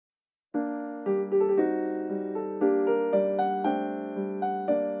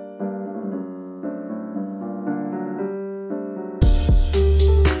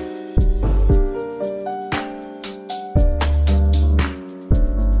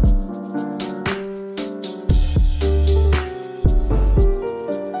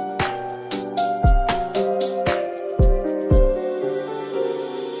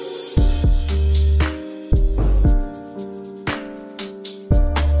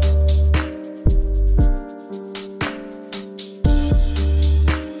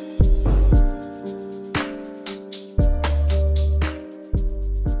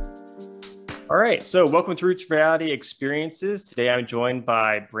right, so welcome to Roots of Reality Experiences. Today I'm joined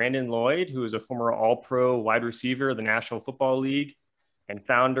by Brandon Lloyd, who is a former All-Pro wide receiver of the National Football League and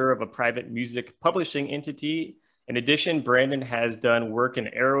founder of a private music publishing entity. In addition, Brandon has done work in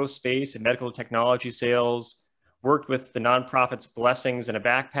aerospace and medical technology sales, worked with the nonprofits Blessings in a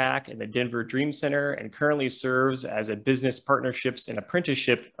Backpack and the Denver Dream Center, and currently serves as a business partnerships and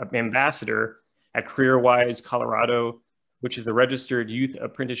apprenticeship ambassador at CareerWise Colorado, which is a registered youth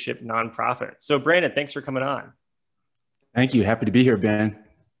apprenticeship nonprofit. So Brandon, thanks for coming on. Thank you. Happy to be here, Ben.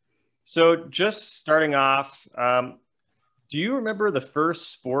 So just starting off, do you remember the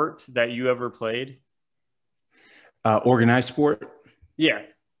first sport that you ever played? Organized sport? Yeah.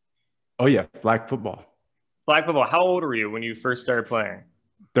 Oh yeah, flag football. Flag football. How old were you when you first started playing?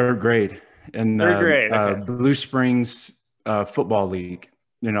 Third grade in Third grade. Okay. Blue Springs Football League.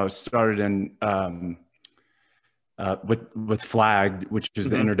 You know, it started in with flag, which is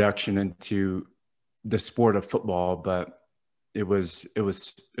the introduction into the sport of football, but it was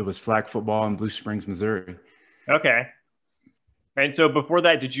flag football in Blue Springs, Missouri. Okay. And so before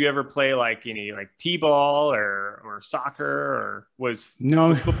that, did you ever play like any like t-ball or soccer, or was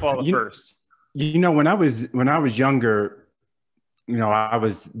football the first? You know, when I was younger, you know, I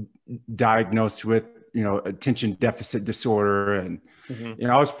was diagnosed with, you know, attention deficit disorder, and you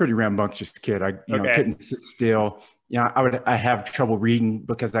know, I was a pretty rambunctious kid. I couldn't sit still. You know, I have trouble reading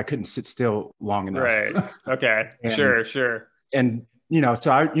because I couldn't sit still long enough. Right. Okay. Sure. And you know,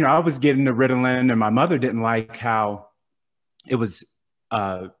 so I was getting the Ritalin, and my mother didn't like how it was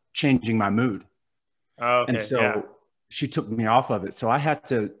changing my mood. Okay. And so she took me off of it. So I had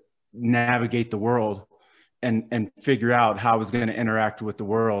to navigate the world and figure out how I was going to interact with the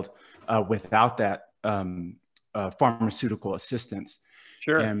world without that pharmaceutical assistance.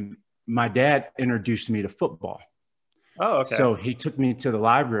 Sure. And my dad introduced me to football. Oh, okay. So he took me to the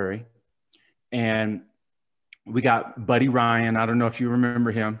library, and we got Buddy Ryan. I don't know if you remember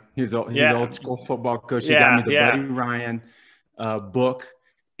him. He's an old school football coach. He got me the Buddy Ryan book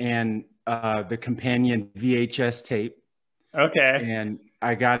and the companion VHS tape. Okay. And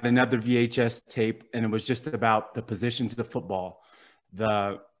I got another VHS tape, and it was just about the positions of football,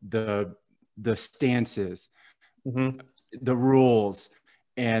 the stances, the rules.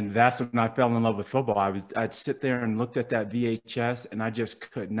 And that's when I fell in love with football. I'd sit there and looked at that VHS, and I just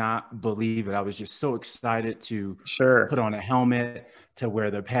could not believe it. I was just so excited to put on a helmet, to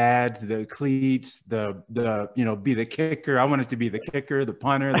wear the pads, the cleats, the be the kicker. I wanted to be the kicker, the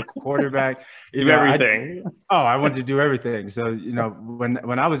punter, the quarterback. Do everything. I wanted to do everything. So, you know,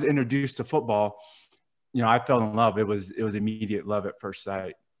 when I was introduced to football, you know, I fell in love. It was immediate love at first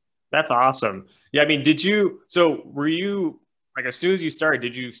sight. That's awesome. Yeah. I mean, were you, like, as soon as you started,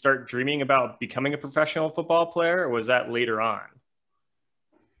 did you start dreaming about becoming a professional football player, or was that later on?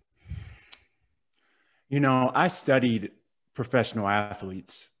 You know, I studied professional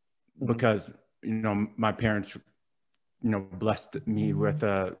athletes because, you know, my parents, you know, blessed me with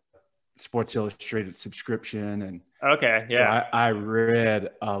a Sports Illustrated subscription. And so I read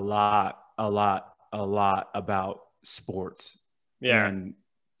a lot about sports and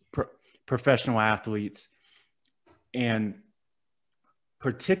professional athletes. And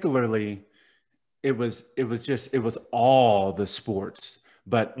particularly, it was all the sports,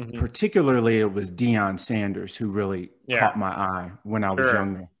 but particularly it was Deion Sanders who really caught my eye when I was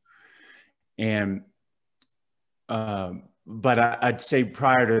younger. And but I'd say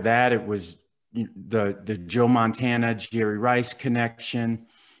prior to that, it was the Joe Montana, Jerry Rice connection.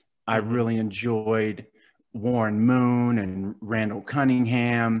 I really enjoyed Warren Moon and Randall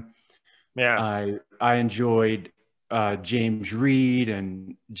Cunningham. I enjoyed James Reed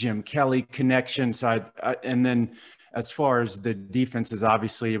and Jim Kelly connection. So and then as far as the defenses,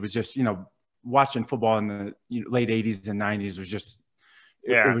 obviously it was just, you know, watching football in the late 80s and 90s was just,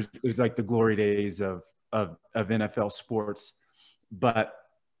 it was like the glory days of NFL sports. But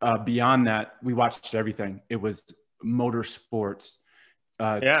beyond that, we watched everything. It was motorsports,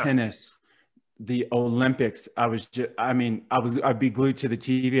 tennis, the Olympics. I'd be glued to the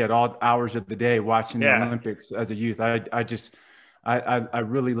TV at all hours of the day watching the Olympics as a youth. I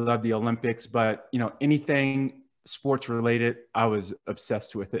really loved the Olympics, but, you know, anything sports related, I was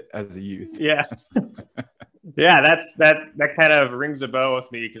obsessed with it as a youth. Yes. That kind of rings a bell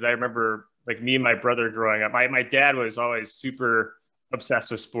with me, because I remember, like, me and my brother growing up, my dad was always super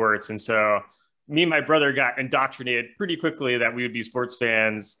obsessed with sports. And so me and my brother got indoctrinated pretty quickly that we would be sports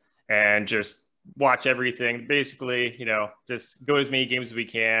fans and just watch everything, basically, you know, just go to as many games as we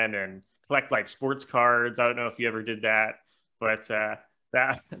can and collect like sports cards. I don't know if you ever did that, but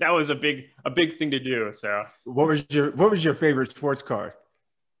that was a big thing to do. So what was your favorite sports card?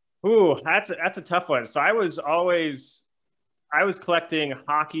 Ooh, that's a tough one. So I was collecting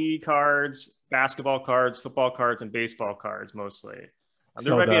hockey cards, basketball cards, football cards, and baseball cards mostly. There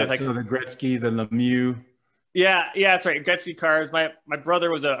So might be so the Gretzky, the Lemieux. yeah, that's right. Gretzky cards. My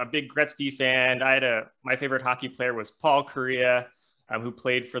brother was a big Gretzky fan. My favorite hockey player was Paul Kariya, who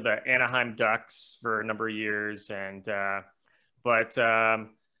played for the Anaheim Ducks for a number of years. And but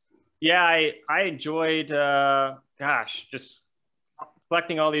yeah, I enjoyed gosh, just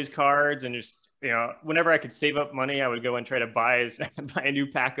collecting all these cards and just whenever I could save up money, I would go and try to buy a new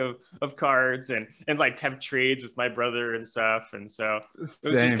pack of cards and like have trades with my brother and stuff. And so it was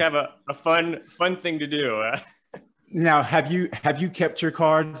just Same. kind of a fun thing to do. Now, have you kept your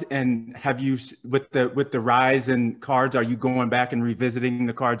cards, and have you, with the rise in cards, are you going back and revisiting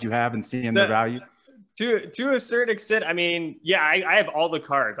the cards you have and seeing the the, value? to a certain extent, I mean, yeah, I have all the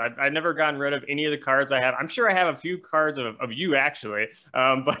cards. I've never gotten rid of any of the cards I have. I'm sure I have a few cards of you actually,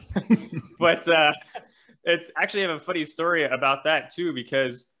 but but it's actually, I have a funny story about that too,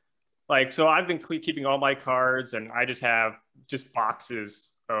 because like, so I've been keeping all my cards and I just have just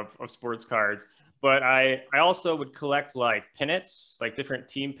boxes of sports cards. But I also would collect like pennants, like different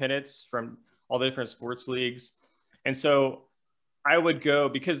team pennants from all the different sports leagues. And so I would go,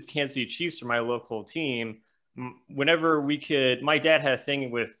 because the Kansas City Chiefs are my local team. Whenever we could, my dad had a thing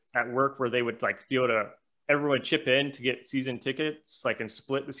with at work where they would like be able to everyone chip in to get season tickets, like and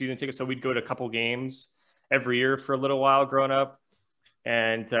split the season tickets. So we'd go to a couple games every year for a little while growing up.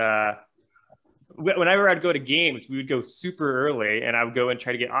 And whenever I'd go to games, we would go super early, and I would go and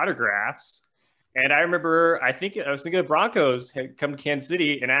try to get autographs. And I remember, I was thinking the Broncos had come to Kansas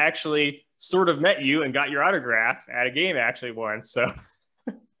City, and I actually sort of met you and got your autograph at a game actually once. So,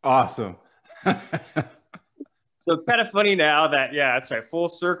 Awesome. so it's kind of funny now that, yeah, that's right, full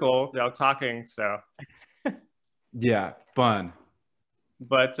circle, talking. So, Yeah, fun.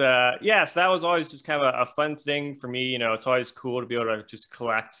 but yeah, so that was always just kind of a fun thing for me. It's always cool to be able to just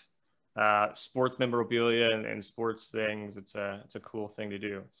collect sports memorabilia and sports things. It's a cool thing to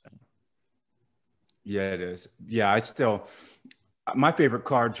do. So. Yeah, it is. Yeah, my favorite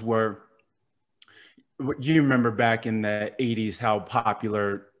cards were, you remember back in the 80s how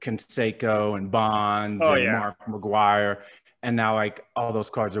popular Canseco and Bonds Oh and yeah, Mark McGuire, and now like all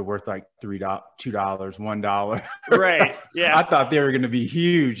those cards are worth like $2, $1. right. I Yeah, thought they were going to be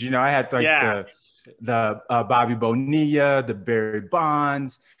huge. I had like yeah, the Bobby Bonilla, the Barry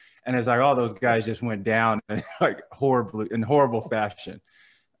Bonds, and it's like all those guys just went down like horrible fashion.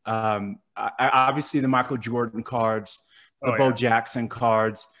 Obviously the Michael Jordan cards, the oh Bo yeah, Jackson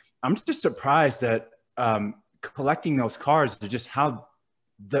cards. I'm just surprised that collecting those cards are just how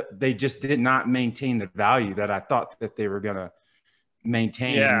they just did not maintain the value that I thought that they were going to yeah,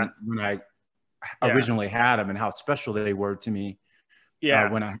 maintain when I yeah, originally had them, and how special they were to me yeah.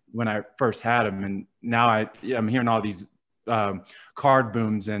 when I first had them. And now I'm hearing all these card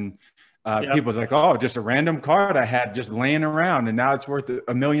booms, and Yep. people's like, oh, just a random card I had just laying around, and now it's worth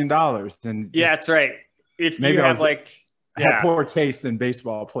 $1 million. And Yeah, just that's right. If you maybe have like, I had yeah, poor taste in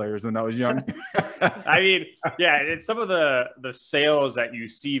baseball players when I was young. I mean, yeah, it's some of the sales that you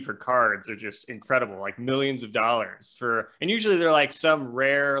see for cards are just incredible, like millions of dollars for, and usually they're like some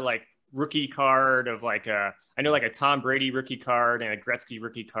rare like rookie card of like I know like a Tom Brady rookie card and a Gretzky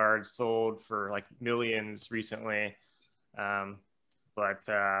rookie card sold for like millions recently. Um, but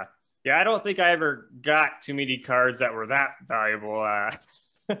yeah, I don't think I ever got too many cards that were that valuable.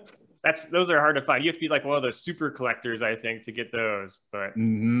 Those are hard to find. You have to be like one of the super collectors, I think, to get those. But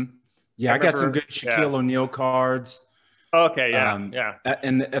Mm-hmm. I Yeah, I got some remember, good yeah. Shaquille O'Neal cards. Okay, yeah.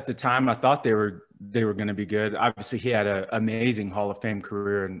 And at the time, I thought they were going to be good. Obviously, he had an amazing Hall of Fame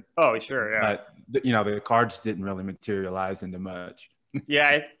career, Oh, sure, yeah. but the cards didn't really materialize into much.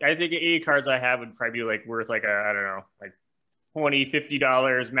 Yeah, I think any cards I have would probably be like worth like I don't know, like 20,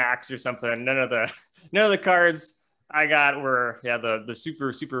 $50 max or something. None of the cards I got were, yeah, the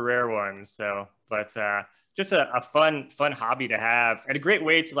super rare ones. So, but just a fun hobby to have, and a great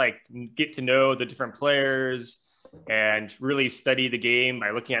way to like get to know the different players and really study the game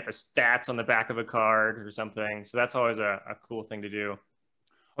by looking at the stats on the back of a card or something. So that's always a cool thing to do.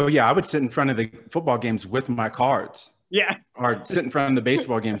 Oh yeah, I would sit in front of the football games with my cards, Yeah. or sit in front of the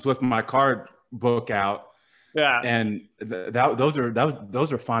baseball games with my card book out, Yeah. and those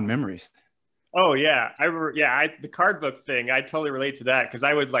are fond memories. Oh yeah, I remember. Yeah, the card book thing. I totally relate to that because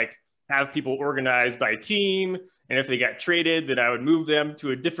I would like have people organized by team, and if they got traded, then I would move them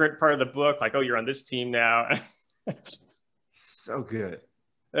to a different part of the book. Like, oh, you're on this team now. So good.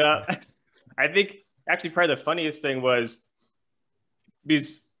 uh, I think actually probably the funniest thing was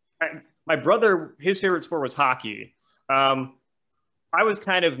because my brother, his favorite sport was hockey. Um, I was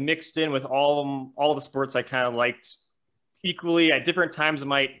kind of mixed in with all the sports I kind of liked equally. At different times, I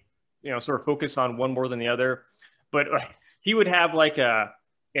might, sort of focus on one more than the other. But he would have like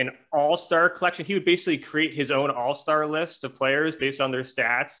an all-star collection. He would basically create his own all-star list of players based on their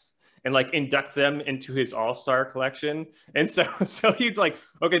stats and like induct them into his all-star collection. And so he'd like,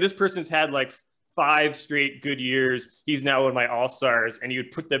 okay, this person's had like 5 straight good years. He's now one of my all-stars, and he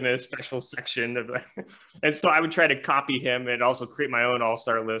would put them in a special section of and so I would try to copy him and also create my own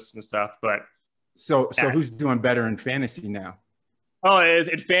all-star lists and stuff. But so who's doing better in fantasy now? Oh, is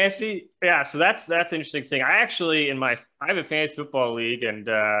it fantasy? Yeah, so that's an interesting thing. I actually I have a fantasy football league, and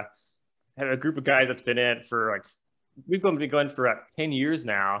have a group of guys that's been in it for like we've been going for about 10 years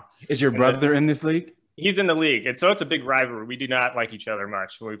now. Is your brother in this league? He's in the league, and so it's a big rivalry. We do not like each other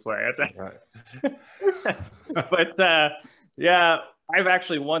much when we play. That's right. But yeah, I've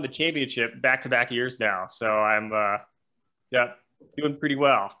actually won the championship back-to-back years now, so I'm doing pretty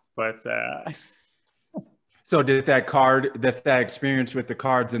well. But so did that experience with the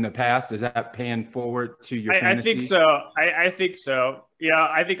cards in the past, is that paying forward to your fantasy? I think so. I think so. Yeah,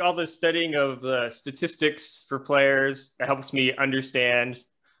 I think all the studying of the statistics for players helps me understand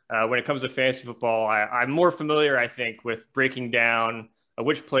when it comes to fantasy football. I'm more familiar, I think, with breaking down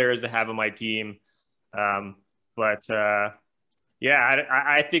which players to have on my team. But I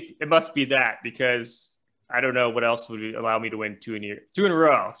think it must be that, because I don't know what else would allow me to win two in a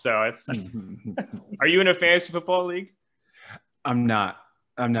row. So it's. Are you in a fantasy football league? I'm not.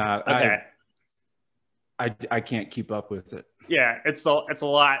 Okay. I can't keep up with it. Yeah, it's a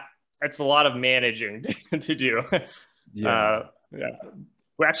lot. It's a lot of managing to do. Yeah. Yeah.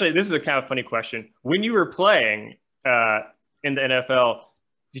 Well, actually, this is a kind of funny question. When you were playing in the NFL,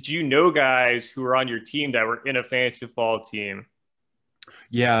 did you know guys who were on your team that were in a fantasy football team?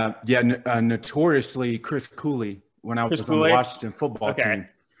 Yeah. Notoriously, Chris Cooley, when I was on the Washington football team,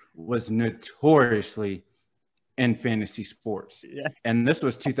 was notoriously in fantasy sports. Yeah. And this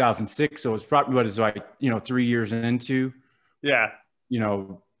was 2006, so it was probably what is like 3 years into. Yeah.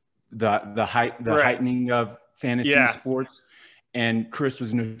 The heightening of fantasy sports, and Chris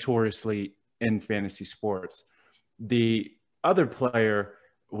was notoriously in fantasy sports. The other player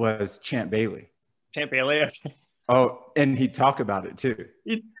was Champ Bailey. Champ Bailey. Okay. Oh, and he'd talk about it too.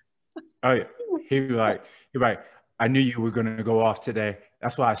 Oh yeah, he'd be like, I knew you were going to go off today.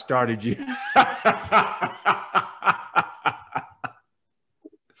 That's why I started you.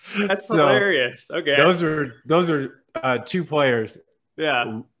 That's hilarious. Okay. Those are two players.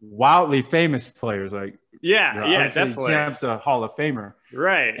 Yeah. Wildly famous players. Like, definitely. Champ's a Hall of Famer.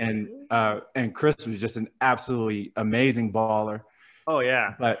 Right. And Chris was just an absolutely amazing baller. Oh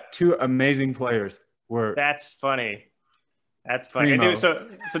yeah. But two amazing players were. That's funny. That's funny. And so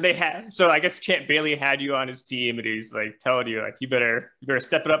I guess Champ Bailey had you on his team, and he's like telling you like you better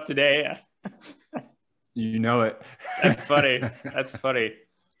step it up today. You know it. That's funny. That's funny.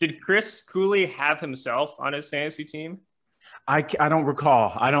 Did Chris Cooley have himself on his fantasy team? I don't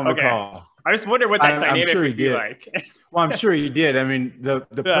recall. Recall. I just wonder what that dynamic sure would be like. Well, I'm sure he did. I mean, the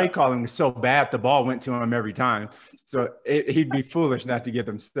play calling was so bad, the ball went to him every time. So he'd be foolish not to get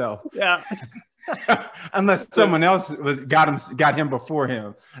himself. Yeah. Unless someone else got him before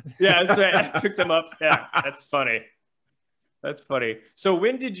him. Yeah, that's right. I picked him up. Yeah, that's funny. That's funny. So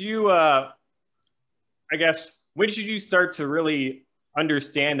when did you start to really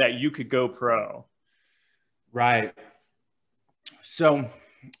understand that you could go pro? Right. So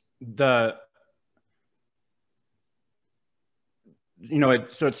it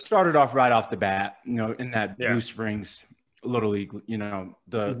started off right off the bat, in that Blue Springs Little League,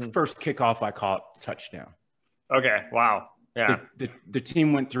 the first kickoff I caught touchdown. Okay. Wow. Yeah. The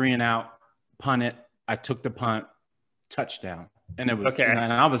team went 3 and out, punt it. I took the punt, touchdown. And it was, and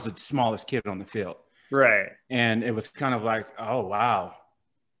I was the smallest kid on the field. Right. And it was kind of like, oh, wow,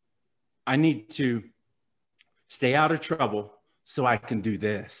 I need to stay out of trouble so I can do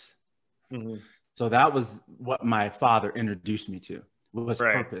this. Mm-hmm. So that was what my father introduced me to, was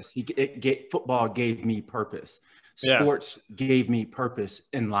purpose. Football gave me purpose. Sports gave me purpose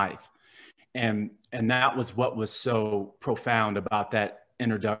in life. And that was what was so profound about that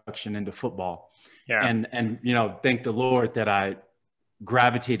introduction into football. Yeah. And thank the Lord that I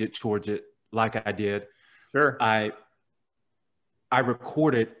gravitated towards it like I did. Sure. I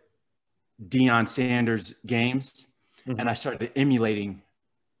recorded Deion Sanders games, and I started emulating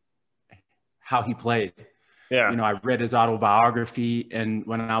how he played. Yeah. I read his autobiography, and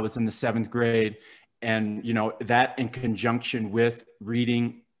when I was in the 7th grade, and that in conjunction with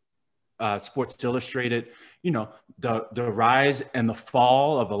reading Sports Illustrated, the rise and the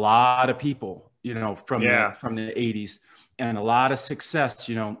fall of a lot of people, from the 80s, and a lot of success,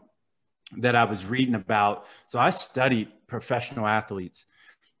 that I was reading about. So I studied professional athletes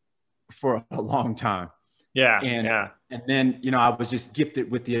for a long time. Yeah. And, Yeah. and then, I was just gifted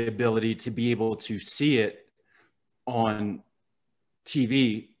with the ability to be able to see it on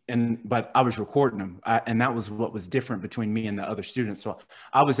TV, but I was recording them. And that was what was different between me and the other students. So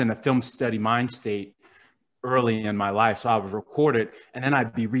I was in a film study mind state early in my life. So I would record it, and then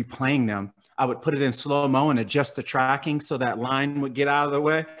I'd be replaying them. I would put it in slow-mo and adjust the tracking so that line would get out of the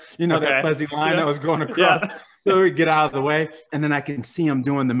way. That fuzzy line that was going across. Yeah. So it would get out of the way. And then I can see them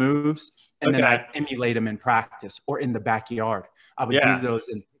doing the moves. And then I'd emulate them in practice or in the backyard. I would do those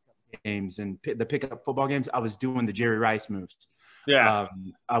in games and the pickup football games. I was doing the Jerry Rice moves. Yeah.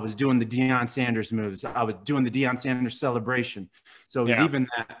 I was doing the Deion Sanders moves. I was doing the Deion Sanders celebration. So it was even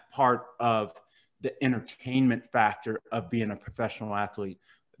that part of the entertainment factor of being a professional athlete.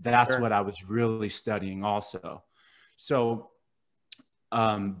 That's what I was really studying also. So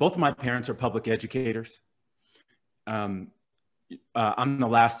both of my parents are public educators. I'm the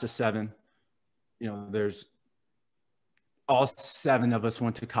last of 7. There's all 7 of us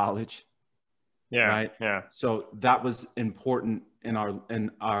went to college. Yeah. Right. Yeah. So that was important in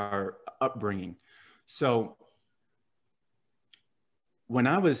our upbringing. So when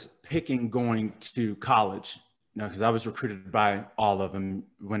I was picking going to college, because I was recruited by all of them,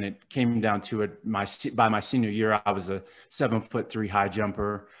 when it came down to it, by my senior year, I was a 7'3" high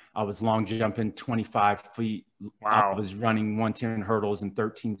jumper. I was long jumping 25 feet. Wow. I was running 110 hurdles in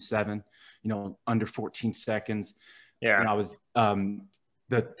 13.7, under 14 seconds. Yeah. And I was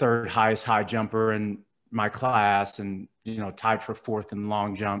the 3rd highest high jumper in my class, and tied for 4th in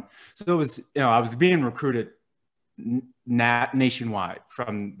long jump. So it was, I was being recruited nationwide,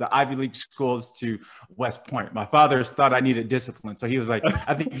 from the Ivy League schools to West Point. My father thought I needed discipline, so he was like,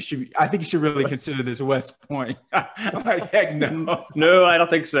 I think you should really consider this West Point. I'm like, heck no. No, I don't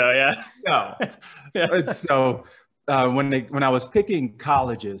think so. Yeah. No. Yeah. So when I was picking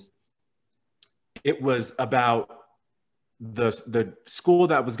colleges, it was about the school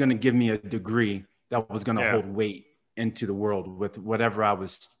that was going to give me a degree that was going to hold weight into the world with whatever I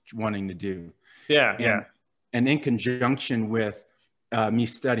was wanting to do. Yeah. And in conjunction with me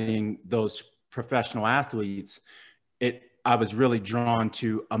studying those professional athletes, I was really drawn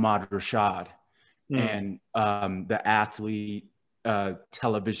to Ahmad Rashad and the athlete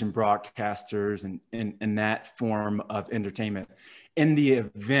television broadcasters and that form of entertainment, in the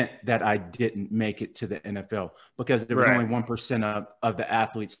event that I didn't make it to the NFL, because there was only 1% of the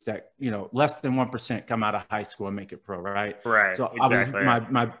athletes that, less than 1% come out of high school and make it pro. Right. So exactly.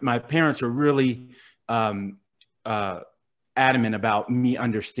 My parents were really adamant about me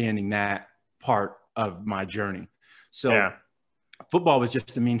understanding that part of my journey. So football was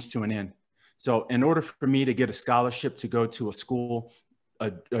just a means to an end. So in order for me to get a scholarship to go to a school,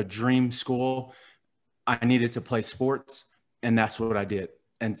 a dream school, I needed to play sports, and that's what I did.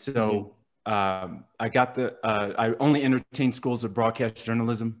 And so I got I only entertained schools with broadcast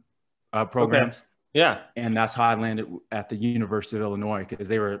journalism programs. Okay. Yeah. And that's how I landed at the University of Illinois, because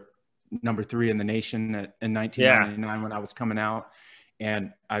they were number 3 in the nation in 1999 when I was coming out.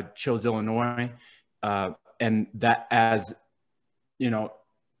 And I chose Illinois. And that, as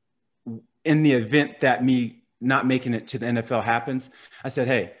in the event that me not making it to the NFL happens, I said,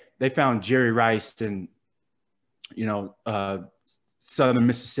 hey, they found Jerry Rice in, Southern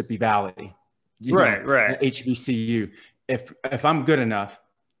Mississippi Valley, right. HBCU. If I'm good enough,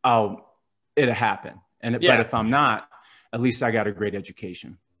 it'll happen. But if I'm not, at least I got a great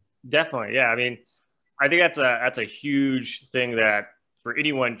education. Definitely. Yeah. I mean, I think that's a huge thing that for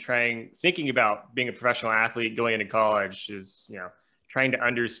anyone thinking about being a professional athlete going into college is, trying to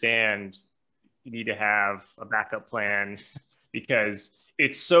understand you need to have a backup plan because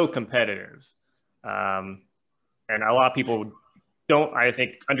it's so competitive. And a lot of people don't, I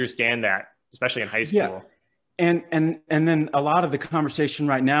think, understand that, especially in high school. Yeah. And then a lot of the conversation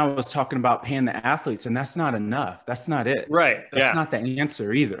right now is talking about paying the athletes, and that's not enough. That's not it. Right. That's not the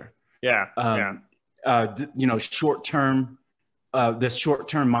answer either. Yeah. Short-term, this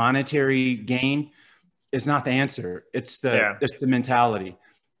short-term monetary gain is not the answer. It's the mentality.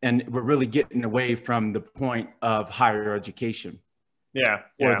 And we're really getting away from the point of higher education. Yeah.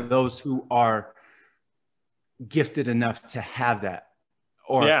 Or those who are gifted enough to have that,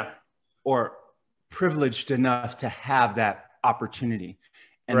 or privileged enough to have that opportunity,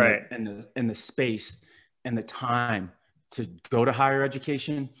 and the space and the time to go to higher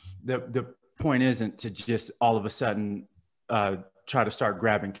education. The point isn't to just all of a sudden try to start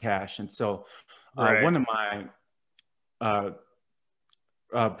grabbing cash. And so one of my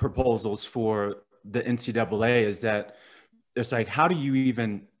proposals for the NCAA is that it's like, how do you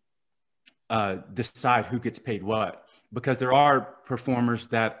even decide who gets paid what? Because there are performers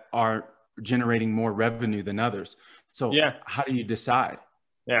that are generating more revenue than others. So Yeah. how do you decide?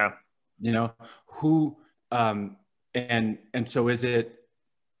 Yeah. You know, who, and so is it,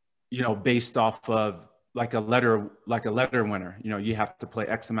 you know, based off of like a letter winner, you know, you have to play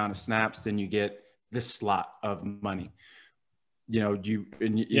X amount of snaps, then you get this slot of money, you know, you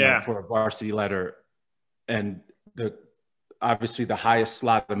know, Yeah. for a varsity letter. And obviously the highest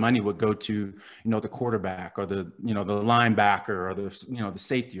slot of money would go to, you know, the quarterback or the, you know, the linebacker or the, you know, the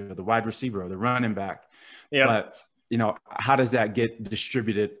safety or the wide receiver or the running back. Yep. But, you know, how does that get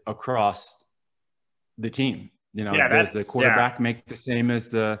distributed across the team? You know, Yeah, does the that's quarterback make the same as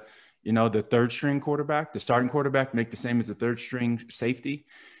the, you know, the third string quarterback, the starting quarterback make the same as the third string safety?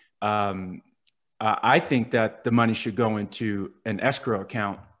 I think that the money should go into an escrow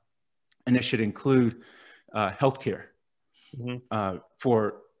account, and it should include healthcare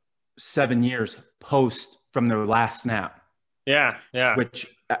for 7 years post from their last snap. Yeah. Yeah. Which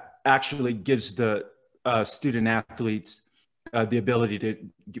actually gives the student athletes the ability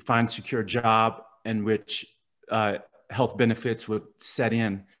to find a secure job in which health benefits would set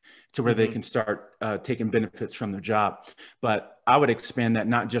in to where they can start taking benefits from their job. But I would expand that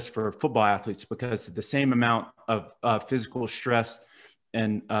not just for football athletes, because the same amount of physical stress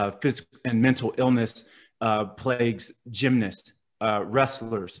and mental illness plagues gymnasts,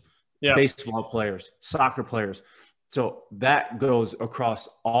 wrestlers, Yeah. baseball players, soccer players. So that goes across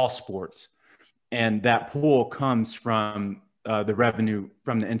all sports. And that pool comes from the revenue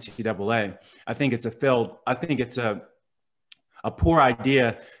from the NCAA. I think it's a poor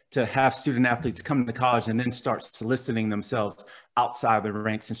idea to have student athletes come to college and then start soliciting themselves outside the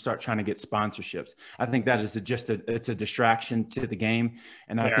ranks and start trying to get sponsorships. I think that is it's a distraction to the game.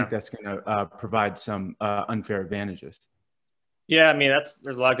 And I think that's going to provide some unfair advantages. Yeah. I mean,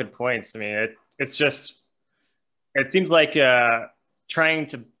 there's a lot of good points. I mean, it seems like trying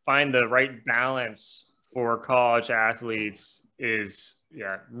to find the right balance for college athletes is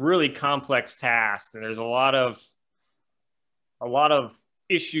really complex task. And there's a lot of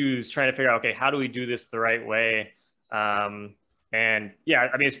issues trying to figure out, okay, how do we do this the right way? And yeah,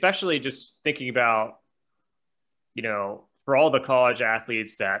 I mean, especially just thinking about, you know, for all the college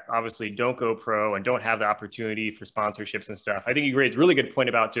athletes that obviously don't go pro and don't have the opportunity for sponsorships and stuff. I think you raised a really good point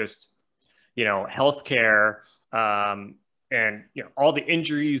about just, you know, healthcare, and, you know, all the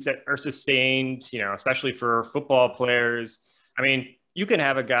injuries that are sustained, you know, especially for football players. I mean, you can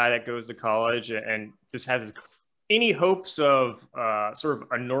have a guy that goes to college and just has any hopes of sort of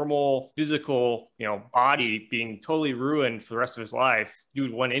a normal physical, you know, body being totally ruined for the rest of his life due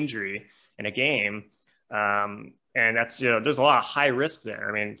to one injury in a game. And that's, you know, there's a lot of high risk there.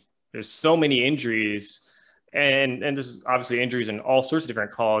 I mean, there's so many injuries, and this is obviously injuries in all sorts of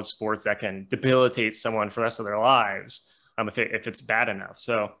different college sports that can debilitate someone for the rest of their lives, if it's bad enough.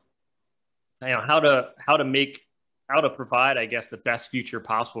 So, you know, how to provide, I guess, the best future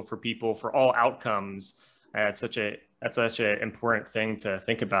possible for people for all outcomes. That's such an important thing to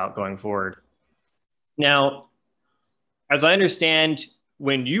think about going forward. Now, as I understand,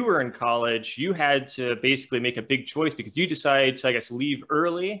 when you were in college, you had to basically make a big choice because you decided to, I guess, leave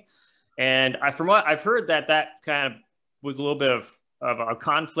early. And from what I've heard, that kind of was a little bit of a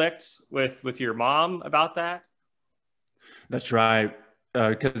conflict with your mom about that. That's right.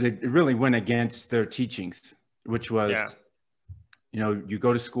 Because it really went against their teachings, which was, you know, you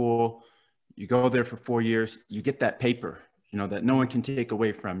go to school, you go there for 4 years, you get that paper, you know, that no one can take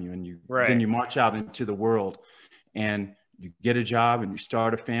away from you. And then you march out into the world and you get a job and you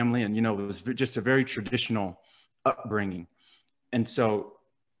start a family. And, you know, it was just a very traditional upbringing. And so,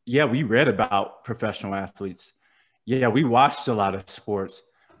 yeah, we read about professional athletes. Yeah, we watched a lot of sports,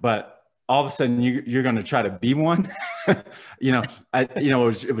 but all of a sudden you're going to try to be one. You know,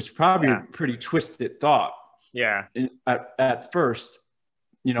 it was probably a pretty twisted thought. Yeah. At first,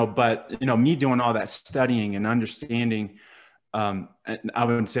 you know, but, you know, me doing all that studying and understanding, and I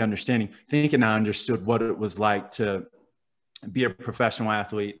wouldn't say understanding, thinking I understood what it was like to be a professional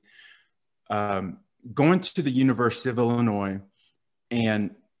athlete, going to the University of Illinois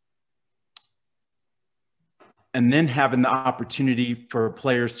and then having the opportunity for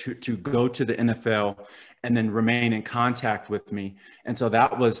players to go to the NFL and then remain in contact with me. And so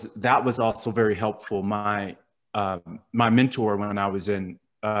that was also very helpful. My mentor when I was in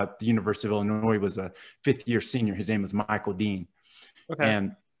the University of Illinois was a 5th-year senior. His name was Michael Dean. Okay.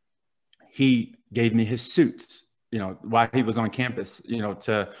 And he gave me his suits, you know, while he was on campus, you know,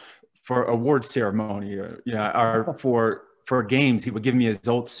 for award ceremony or, you know, or for games, he would give me his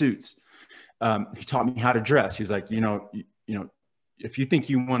old suits. He taught me how to dress. He's like, you if you think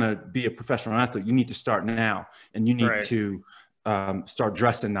you want to be a professional athlete, you need to start now, and you need to start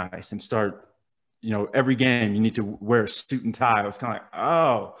dressing nice and start, every game you need to wear a suit and tie. I was kind of like,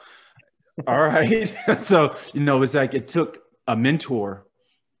 oh, all right. So, it's like it took a mentor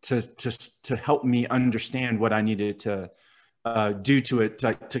to help me understand what I needed to do to it,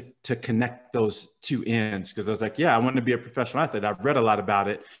 to connect those two ends. Because I was like, yeah, I want to be a professional athlete. I've read a lot about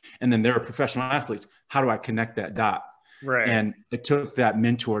it. And then there are professional athletes. How do I connect that dot? Right. And it took that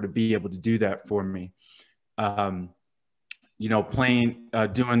mentor to be able to do that for me.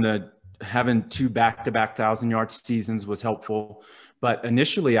 Having 2 back-to-back 1,000-yard seasons was helpful. But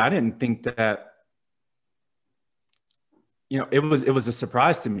initially I didn't think that, it was a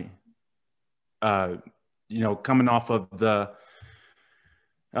surprise to me. Coming off of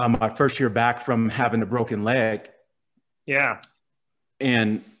my first year back from having a broken leg. Yeah.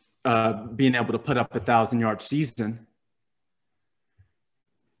 And being able to put up a 1,000-yard season.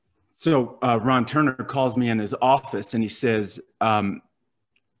 So Ron Turner calls me in his office and he says, I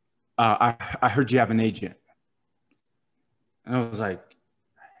heard you have an agent. And I was like,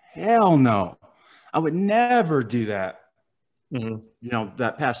 hell no, I would never do that. Mm-hmm.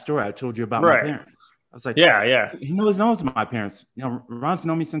 That past story I told you about my parents. I was like, yeah. He knows my parents. Ron's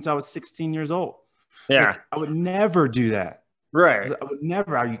known me since I was 16 years old. Yeah. I would never do that. Right. I would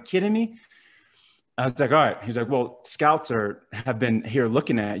never. Are you kidding me? I was like, all right. He's like, well, scouts have been here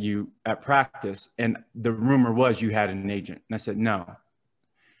looking at you at practice, and the rumor was you had an agent. And I said, no.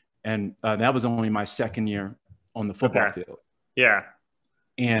 And that was only my second year on the football field. Yeah.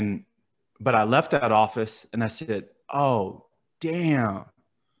 But I left that office and I said, oh, damn.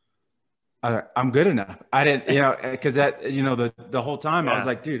 I'm good enough. I didn't, because that, the whole time I was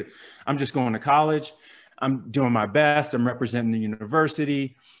like, dude, I'm just going to college. I'm doing my best. I'm representing the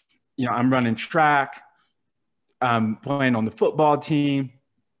university. I'm running track. I'm playing on the football team.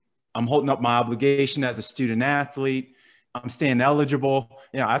 I'm holding up my obligation as a student athlete. I'm staying eligible.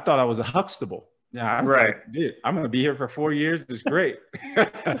 I thought I was a Huxtable. I was like, dude, I'm going to be here for 4 years. It's great.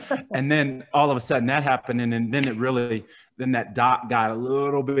 And then all of a sudden that happened. And then that dot got a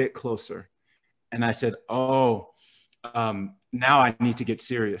little bit closer. And I said, oh, now I need to get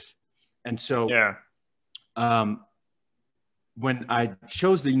serious. And so when I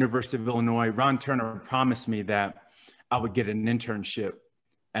chose the University of Illinois, Ron Turner promised me that I would get an internship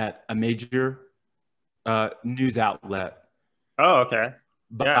at a major news outlet. Oh, okay.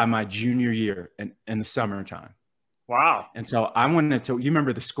 By my junior year in the summertime. Wow. And so I wanted to, you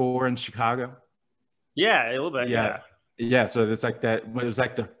remember The Score in Chicago? Yeah, a little bit. Yeah. So it's like that. It was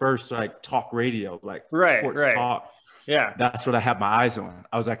like the first talk radio, sports talk. Yeah. That's what I had my eyes on.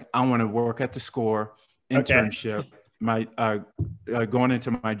 I was like, I want to work at The Score internship, my going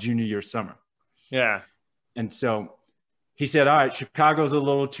into my junior year summer. Yeah. And so he said, all right, Chicago's a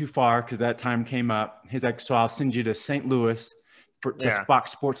little too far because that time came up. He's like, so I'll send you to St. Louis to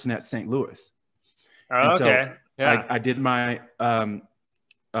Fox Sports Net St. Louis. Oh, okay. So I did my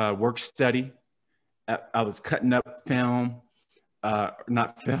work study. I was cutting up film,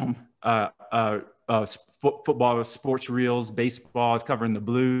 football, sports reels, baseball. I was covering the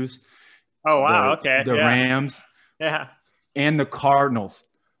Blues. Oh, wow. The Rams. Yeah. And the Cardinals.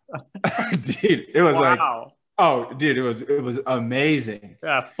 Dude, it was it was amazing.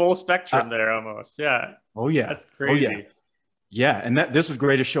 Yeah, full spectrum there almost. Yeah. Oh, yeah. That's crazy. Oh, yeah. Yeah, and this was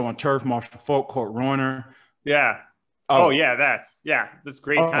greatest show on turf. Marshall Falk, Court Rohner. Yeah. That's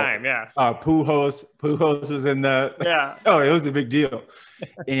great time. Yeah. Pujols was in the. Yeah. It was a big deal,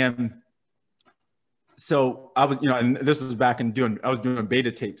 and so I was, and this was back I was doing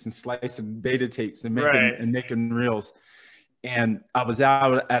beta tapes and slicing beta tapes and making reels, and I was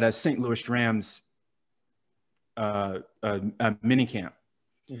out at a St. Louis Rams mini camp,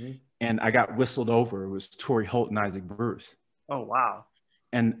 and I got whistled over. It was Torrey Holt and Isaac Bruce. Oh, wow.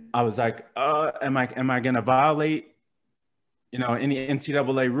 And I was like, am I going to violate, any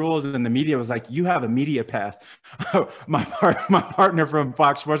NCAA rules? And the media was like, you have a media pass. my partner from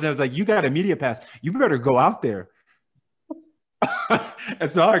Fox Sports was like, you got a media pass. You better go out there.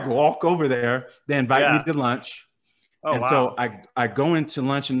 And so I walk over there. They invite me to lunch. Oh, and so I go into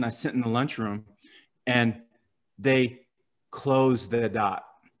lunch and I sit in the lunchroom and they close the dot.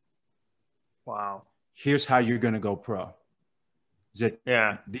 Wow. Here's how you're going to go pro. These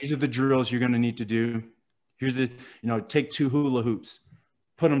are the drills you're going to need to do. Here's take 2 hula hoops,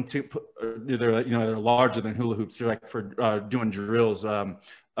 put them they're larger than hula hoops. They're like for doing drills,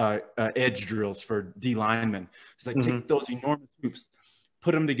 edge drills for D linemen. It's like take those enormous hoops,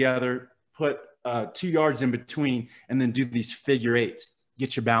 put them together, put 2 yards in between, and then do these figure eights.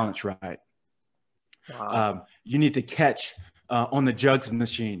 Get your balance right. Wow. You need to catch on the jugs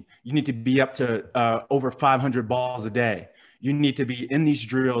machine. You need to be up to over 500 balls a day. You need to be in these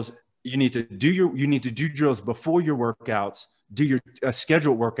drills. You need to do drills before your workouts, do your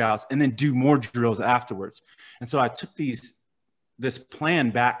scheduled workouts, and then do more drills afterwards. And so I took this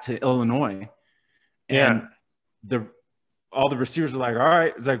plan back to Illinois, and all the receivers were like, all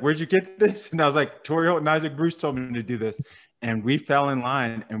right. It's like, where'd you get this? And I was like, Torrey Holt and Isaac Bruce told me to do this. And we fell in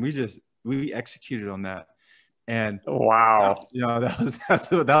line, and we executed on that. And wow,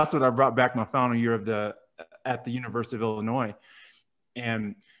 that's what I brought back my final year at the University of Illinois.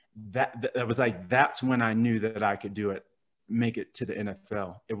 And that was like, that's when I knew that I could do it, make it to the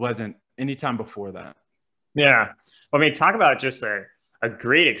NFL. It wasn't any time before that. Yeah. Well, I mean, talk about just a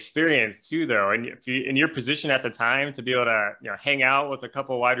great experience too, though. And if you, in your position at the time, to be able to, hang out with a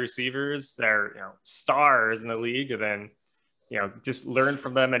couple of wide receivers that are, stars in the league, and then, just learn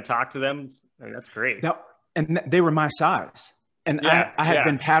from them and talk to them. I mean, that's great. And they were my size. And I had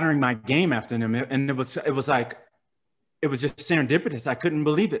been patterning my game after them. And it was just serendipitous. I couldn't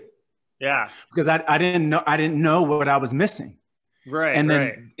believe it. Yeah. Because I didn't know what I was missing. Right. And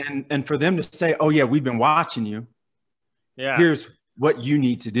then, and for them to say, oh yeah, we've been watching you. Yeah. Here's what you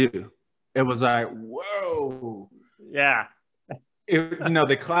need to do. It was like, whoa. Yeah.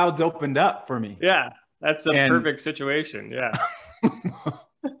 The clouds opened up for me. Yeah. That's a perfect situation. Yeah.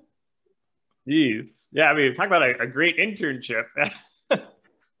 Jeez. Yeah. I mean, talk about a great internship.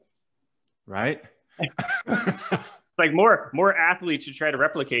 Right. Like more athletes should try to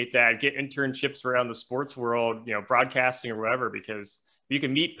replicate that, get internships around the sports world, broadcasting or whatever, because if you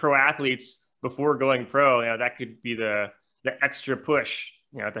can meet pro athletes before going pro, that could be the extra push,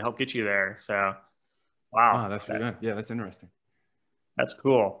 to help get you there. So, wow. That's interesting. That's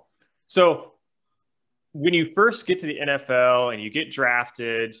cool. So when you first get to the NFL and you get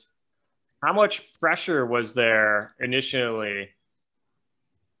drafted, how much pressure was there initially?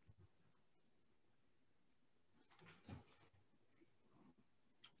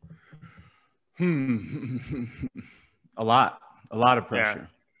 A lot of pressure.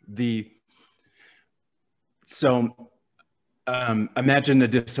 Yeah. Imagine the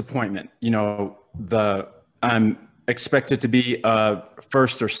disappointment. I'm expected to be a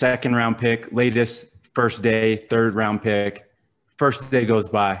first or second round pick, latest first day, third round pick. First day goes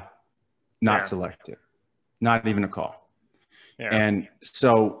by, not selected, not even a call. Yeah. And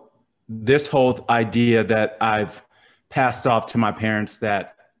so this whole idea that I've passed off to my parents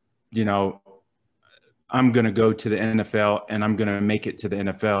that, I'm going to go to the NFL and I'm going to make it to the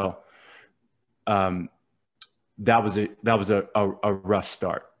NFL. That was a rough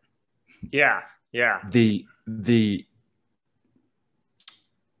start. Yeah. Yeah.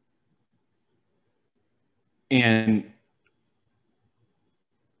 And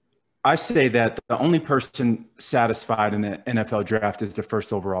I say that the only person satisfied in the NFL draft is the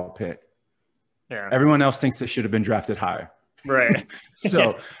first overall pick. Yeah. Everyone else thinks they should have been drafted higher. Right.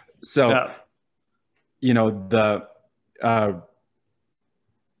 So,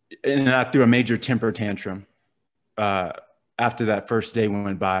 and I threw a major temper tantrum after that first day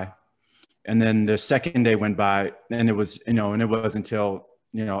went by. And then the second day went by, and it was, and it wasn't until,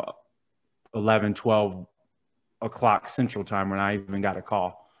 11, 12 o'clock Central Time when I even got a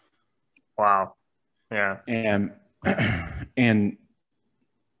call. Wow. Yeah. And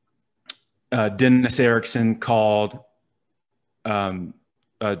Dennis Erickson called Mr.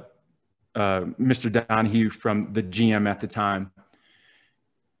 Donahue from the GM at the time,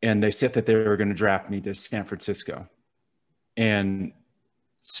 and they said that they were going to draft me to San Francisco. And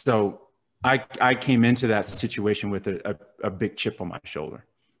so I came into that situation with a big chip on my shoulder.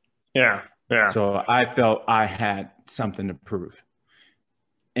 Yeah. Yeah. So I felt I had something to prove,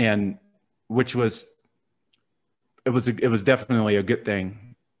 and it was definitely a good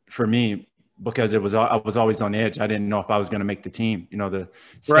thing for me, because I was always on edge. I didn't know if I was going to make the team. The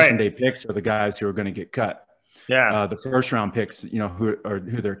second day picks are the guys who are going to get cut. Yeah. The first round picks,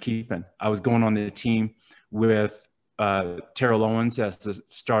 who they're keeping. I was going on the team with Terrell Owens as the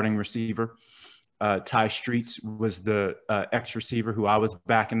starting receiver. Ty Streets was the ex receiver who I was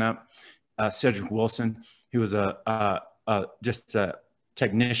backing up. Cedric Wilson, who was just a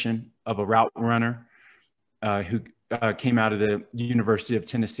technician of a route runner who came out of the University of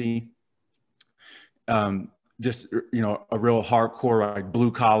Tennessee. Just, a real hardcore, like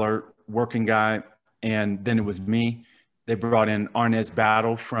blue collar working guy. And then it was me. They brought in Arnez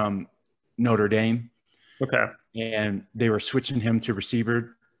Battle from Notre Dame. Okay. And they were switching him to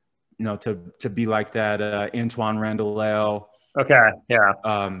receiver, to be like that Antoine Randall. Okay. Yeah.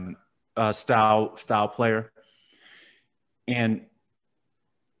 Style player. And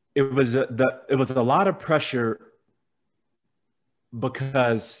it was a lot of pressure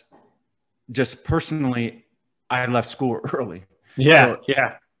because just personally, I left school early. Yeah, So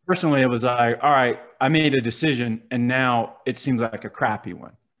yeah, personally, it was like, all right, I made a decision, and now it seems like a crappy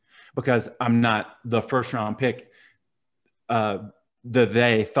one because I'm not the first round pick that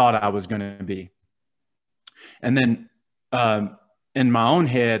they thought I was going to be. And then in my own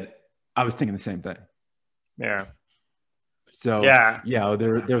head, I was thinking the same thing. yeah, So yeah, yeah,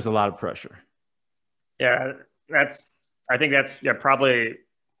 there was a lot of pressure. yeah. I think that's yeah probably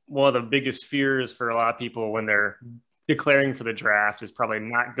one of the biggest fears for a lot of people when they're declaring for the draft is probably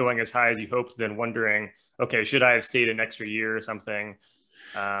not going as high as you hoped, then wondering, okay, should I have stayed an extra year or something?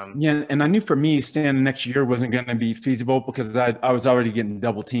 Yeah, and I knew for me, staying the next year wasn't going to be feasible because I was already getting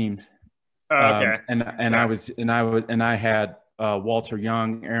double teamed, Okay, and yeah, I had Walter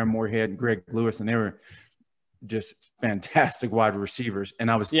Young, Aaron Moorhead, Greg Lewis, and they were just fantastic wide receivers,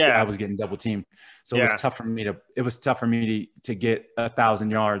 and I yeah, was getting double teamed, so yeah. it was tough for me to get 1,000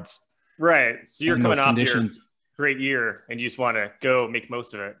 yards Right. So you're in coming those off your conditions. great year and you just want to go make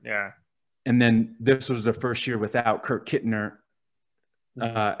most of it. Yeah. And then this was the first year without Kurt Kittner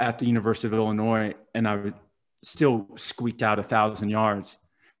Mhm. at the University of Illinois, and I still squeaked out 1,000 yards,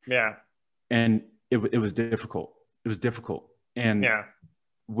 Yeah. and it was difficult. It was difficult, Yeah.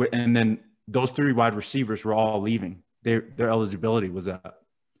 and then those three wide receivers were all leaving. Their eligibility was up,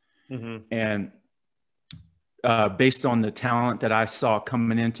 Hmm. and based on the talent that I saw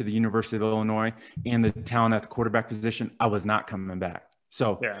coming into the University of Illinois and the talent at the quarterback position, I was not coming back.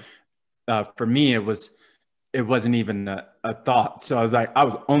 So Yeah. for me, it wasn't even a thought. So I was like, I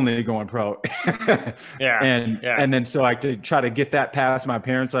was only going pro. Yeah. Yeah. And then so I to try to get that past my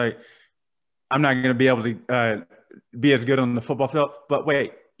parents, like, I'm not going to be able to be as good on the football field, but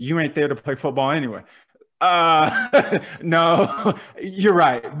wait, you ain't there to play football anyway. No, you're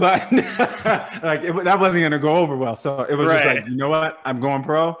right. But like that wasn't going to go over well. So it was just Right. like, you know what? I'm going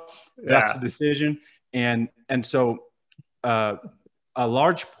pro. That's Yeah. the decision. And so uh, a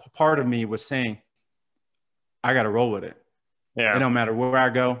large part of me was saying, I got to roll with it. It Yeah. don't matter where I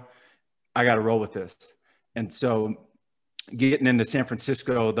go. I got to roll with this. And so getting into San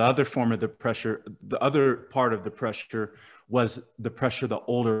Francisco, the other part of the pressure was the pressure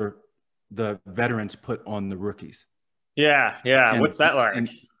the veterans put on the rookies. Yeah. Yeah. And What's that like?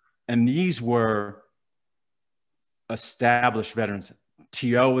 and these were established veterans.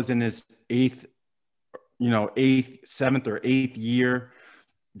 T.O. was in his seventh or eighth year.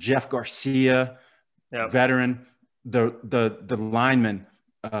 Jeff Garcia, Yep. veteran. The lineman,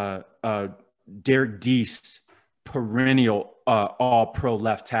 Derek Deese, perennial all-pro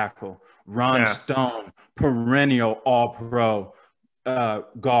left tackle. Ron Yeah. Stone, perennial all-pro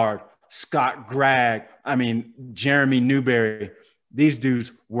guard. Scott Gregg, I mean, Jeremy Newberry. These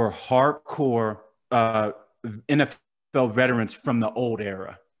dudes were hardcore NFL veterans from the old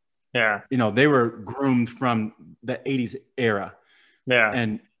era. Yeah. They were groomed from the 80s era. Yeah.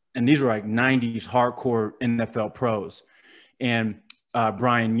 And these were like 90s hardcore NFL pros. And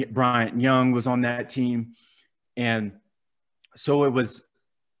Bryant Young was on that team. And so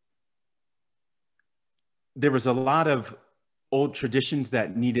there was a lot of old traditions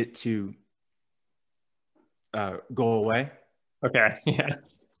that needed to go away. Okay. Yeah.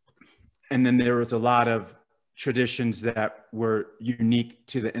 And then there was a lot of traditions that were unique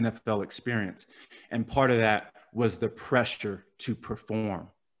to the NFL experience. And part of that was the pressure to perform.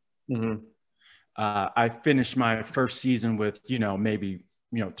 Mm-hmm. I finished my first season with, maybe,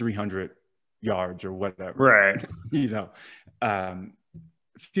 300 yards or whatever, Right. a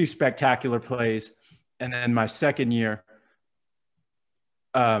few spectacular plays. And then my second year,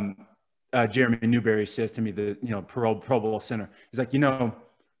 Jeremy Newberry says to me, Pro Bowl center, he's like, NFL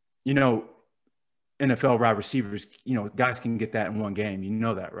wide receivers, guys can get that in one game. You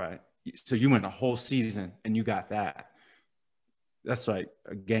know that, right? So you went a whole season and you got that. That's like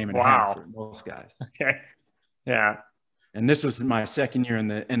a game and a half for most guys. Okay. Yeah. And this was my second year in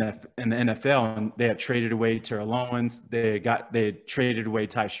the NFL, and they had traded away Terrell Owens. They had traded away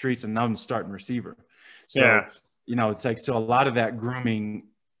Ty Streets, and now I'm starting receiver. So, Yeah. It's like, so a lot of that grooming,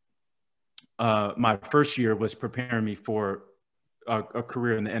 my first year was preparing me for a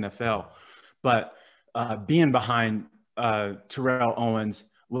career in the NFL. But being behind Terrell Owens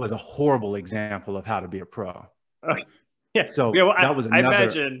was a horrible example of how to be a pro. Okay. Yeah. So yeah, well, that was I another.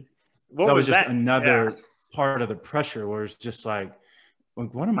 imagine That was just that? another Yeah. part of the pressure, where it's just like,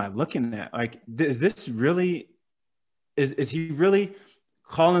 what am I looking at? Like, is this really? Is he really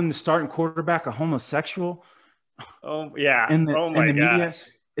calling the starting quarterback a homosexual? Oh yeah. In Oh the my media, gosh.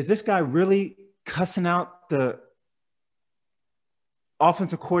 is this guy really cussing out the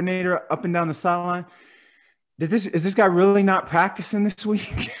offensive coordinator up and down the sideline. Is this guy really not practicing this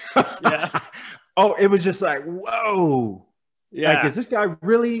week? Yeah. Oh, it was just like, whoa. Yeah. Like, is this guy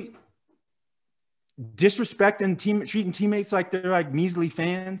really disrespecting treating teammates like they're like measly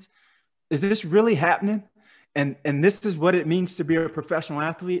fans? Is this really happening? And this is what it means to be a professional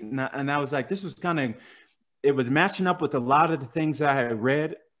athlete. And I was like, this was it was matching up with a lot of the things that I had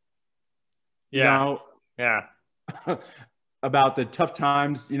read, Yeah. Yeah. about the tough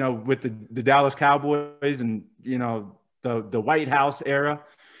times, with the Dallas Cowboys and, the White House era.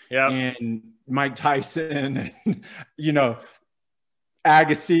 Yeah. And Mike Tyson and,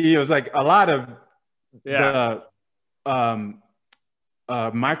 Agassi. It was like a lot of the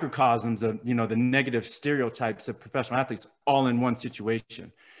microcosms of, the negative stereotypes of professional athletes all in one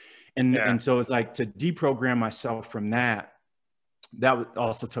situation. And so it's like to deprogram myself from that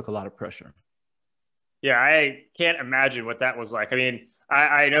also took a lot of pressure. Yeah, I can't imagine what that was like. I mean,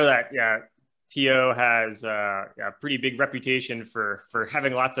 I know that, T.O. has a pretty big reputation for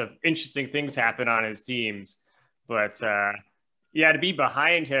having lots of interesting things happen on his teams. But, to be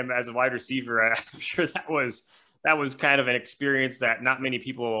behind him as a wide receiver, I'm sure that was kind of an experience that not many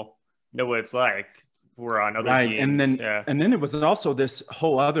people know what it's like who are on other teams. And then it was also this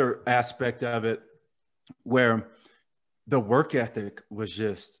whole other aspect of it where the work ethic was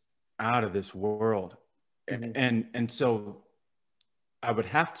just out of this world. Mm-hmm. And so I would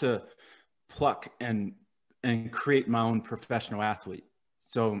have to pluck and create my own professional athlete.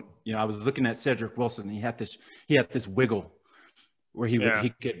 So, I was looking at Cedric Wilson. He had this wiggle where he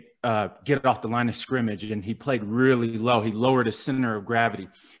could get off the line of scrimmage, and he played really low. He lowered his center of gravity,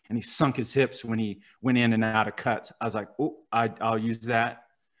 and he sunk his hips when he went in and out of cuts. I was like, oh, I'll use that.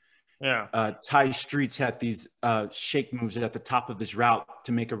 Yeah. Ty Streets had these shake moves at the top of his route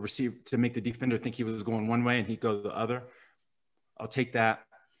to make the defender think he was going one way and he'd go the other. I'll take that.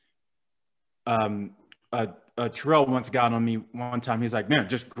 Terrell once got on me one time. He's like, man,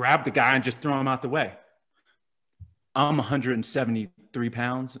 just grab the guy and just throw him out the way. I'm 173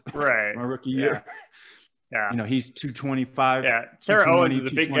 pounds. Right. My rookie year. Yeah. He's 225. Yeah. Terrell Owens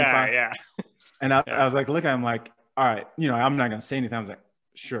is a big guy. Yeah. And I was like, look at him like, all right, I'm not going to say anything. I was like,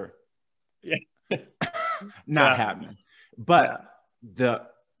 sure. Yeah. Not happening. But the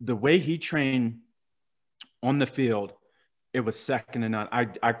way he trained on the field, it was second to none. I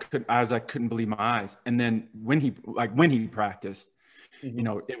couldn't believe my eyes. And then when he practiced,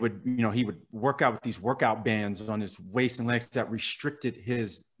 mm-hmm. He would work out with these workout bands on his waist and legs that restricted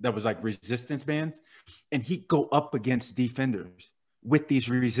that was like resistance bands. And he'd go up against defenders with these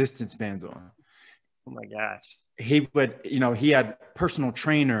resistance bands on. Oh my gosh. He would, he had personal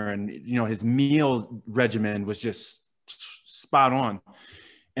trainer, and, his meal regimen was just spot on.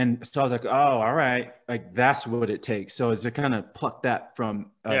 And so I was like, oh, all right, like that's what it takes. So it's to kind of pluck that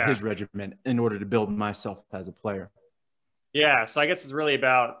from his regimen in order to build myself as a player. Yeah. So I guess it's really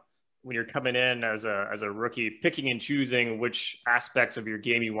about when you're coming in as a rookie, picking and choosing which aspects of your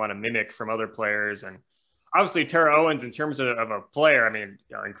game you want to mimic from other players. And obviously Terrell Owens, in terms of a player, I mean,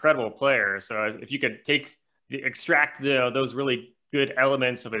 incredible player. So if you could extract those really good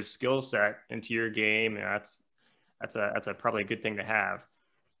elements of his skill set into your game, that's a probably a good thing to have.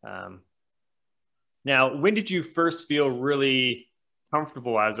 Now, when did you first feel really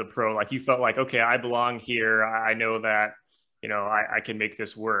comfortable as a pro? Like you felt like, okay, I belong here. I know that, I can make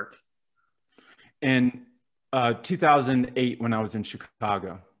this work. In 2008, when I was in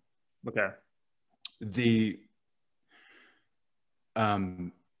Chicago. Okay.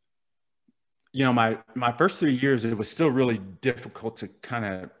 My first 3 years, it was still really difficult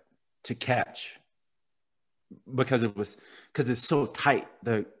to catch because it's so tight.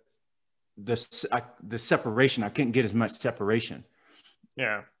 The separation, I couldn't get as much separation.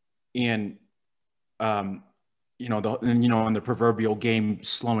 Yeah. And, the proverbial game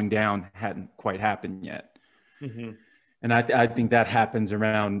slowing down hadn't quite happened yet. Mm-hmm. And I think that happens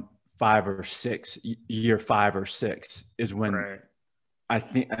around year 5 or 6 is when I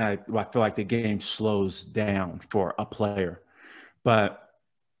feel like the game slows down for a player. But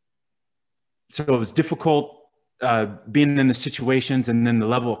so it was difficult being in the situations, and then the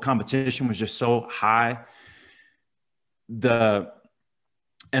level of competition was just so high. And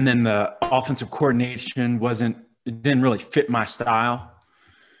then the offensive coordination didn't really fit my style.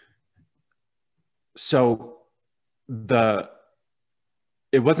 So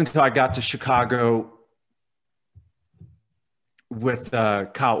it wasn't until I got to Chicago with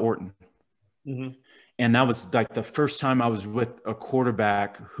Kyle Orton. Mm-hmm. And that was like the first time I was with a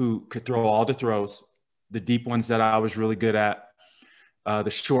quarterback who could throw all the throws, the deep ones that I was really good at, the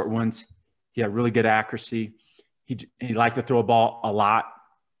short ones. He had really good accuracy. He liked to throw a ball a lot.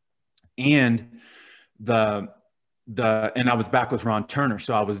 And and I was back with Ron Turner,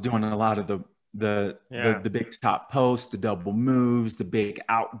 so I was doing a lot of the big top posts, the double moves, the big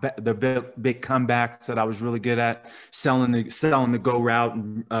comebacks that I was really good at, selling the go route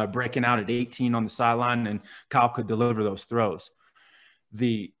and breaking out at 18 on the sideline, and Kyle could deliver those throws.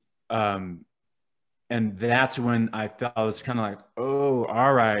 And that's when I felt, I was kind of like, oh,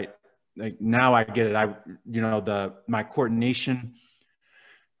 all right, like now I get it. My coordination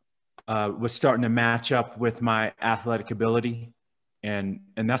was starting to match up with my athletic ability. And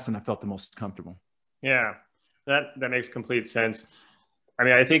that's when I felt the most comfortable. Yeah, that makes complete sense. I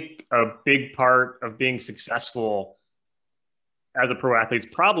mean, I think a big part of being successful as a pro athlete is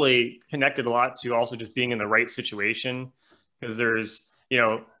probably connected a lot to also just being in the right situation, because there's,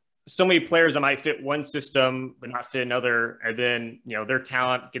 so many players that might fit one system but not fit another, and then their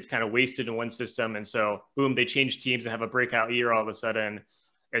talent gets kind of wasted in one system, and so boom, they change teams and have a breakout year all of a sudden.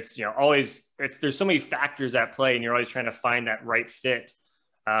 It's there's so many factors at play, and you're always trying to find that right fit.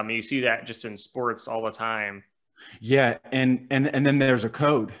 And you see that just in sports all the time. Yeah, and then there's a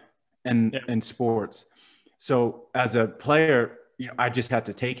code in sports. So as a player, I just had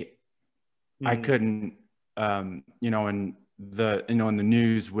to take it. Mm-hmm. I couldn't, in the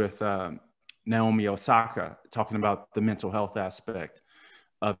news with Naomi Osaka talking about the mental health aspect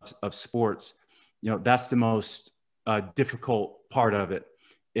of sports. That's the most difficult part of it.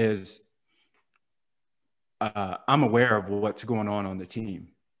 Is I'm aware of what's going on the team.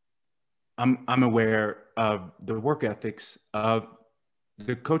 I'm aware of the work ethics of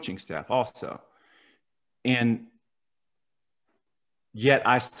the coaching staff also. And yet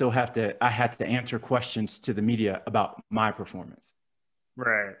I had to answer questions to the media about my performance.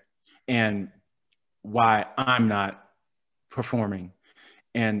 Right. And why I'm not performing.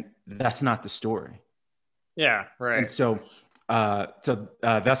 And that's not the story. Yeah, right. And so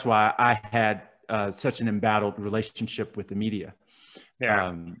that's why I had such an embattled relationship with the media.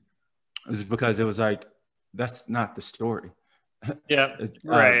 Yeah. It was because it was like, that's not the story. Yeah.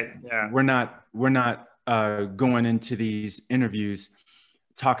 Right. Yeah. We're not going into these interviews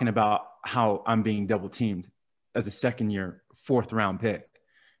talking about how I'm being double teamed as a second year, 4th round pick.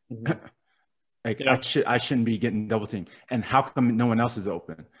 Mm-hmm. I shouldn't be getting double teamed. And how come no one else is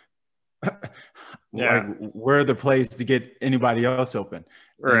open? Yeah. Like, where are the plays to get anybody else open?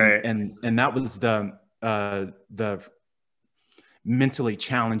 Right. And that was the mentally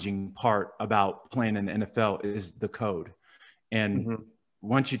challenging part about playing in the NFL is the code. And mm-hmm.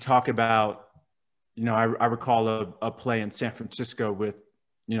 once you talk about, I recall a play in San Francisco with,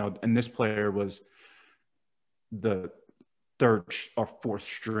 and this player was the 3rd or 4th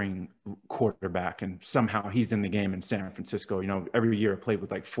string quarterback, and somehow he's in the game in San Francisco. Every year I played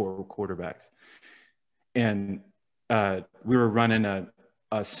with like 4 quarterbacks, and we were running a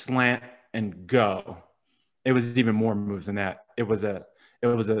slant and go. It was even more moves than that. It was a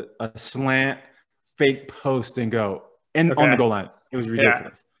slant, fake post and go, and on the goal line. It was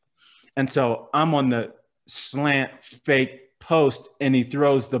ridiculous. Yeah. And so I'm on the slant, fake post, and he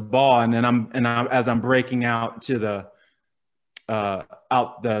throws the ball, and then as I'm breaking out to the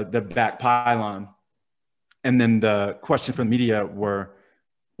out the back pylon, and then the question from the media were,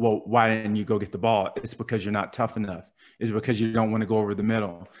 well, why didn't you go get the ball? It's because you're not tough enough. Is it because you don't want to go over the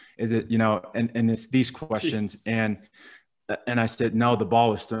middle? Is it, and it's these questions. Jeez. And I said, no, the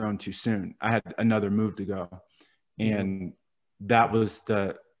ball was thrown too soon. I had another move to go. And that was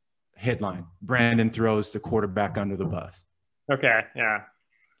the headline. Brandon throws the quarterback under the bus. Okay. Yeah.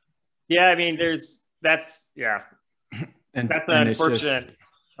 Yeah. I mean, that's an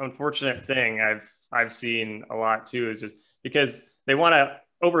unfortunate thing I've seen a lot too, is just because they want to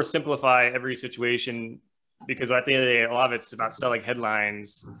oversimplify every situation, because at the end of the day, a lot of it's about selling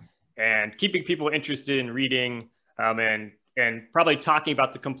headlines and keeping people interested in reading, and probably talking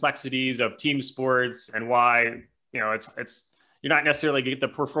about the complexities of team sports and why, it's you're not necessarily get the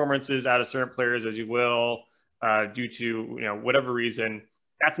performances out of certain players as you will due to, whatever reason.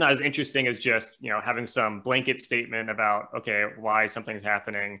 That's not as interesting as just, having some blanket statement about, okay, why something's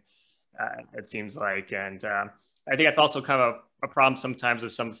happening, it seems like. And I think that's also kind of a problem sometimes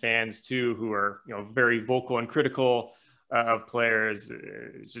with some fans too, who are, very vocal and critical of players,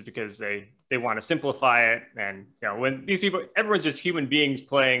 just because they want to simplify it. And, when these people, everyone's just human beings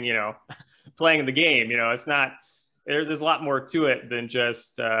playing, playing the game, it's not, there's a lot more to it than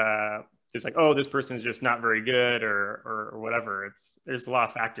just like, oh, this person is just not very good or whatever. There's a lot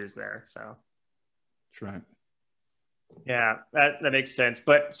of factors there. So. That's right. Yeah, that makes sense.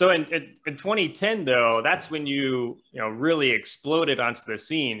 But so in 2010 though, that's when you know really exploded onto the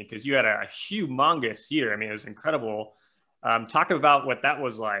scene because you had a humongous year. I mean, it was incredible. Talk about what that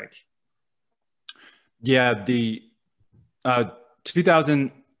was like. Yeah, the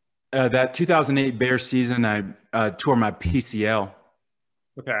 2000 that 2008 Bears season, I tore my PCL,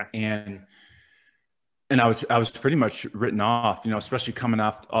 Okay. and I was pretty much written off, you know, especially coming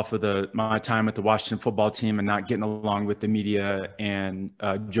off of my time at the Washington football team and not getting along with the media and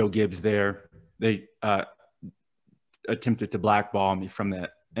Joe Gibbs there. They attempted to blackball me from the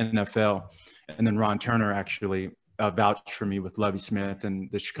NFL, and then Ron Turner actually vouched for me with Lovie Smith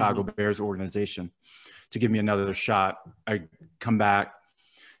and the Chicago Bears organization to give me another shot. I come back,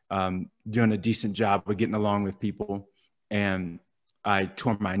 doing a decent job of getting along with people, and I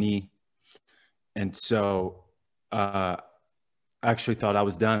tore my knee. And so I actually thought I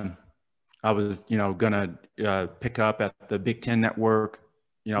was done. I was, you know, going to pick up at the Big Ten Network,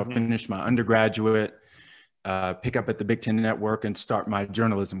 you know, finish my undergraduate, pick up at the Big Ten Network and start my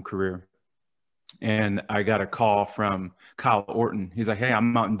journalism career. And I got a call from Kyle Orton. He's like, "Hey,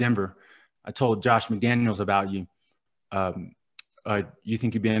 I'm out in Denver. I told Josh McDaniels about you. You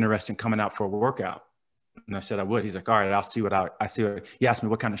think you'd be interested in coming out for a workout?" And I said I would. He's like, "All right, I'll see what I see." He asked me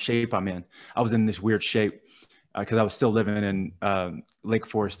what kind of shape I'm in. I was in this weird shape because I was still living in Lake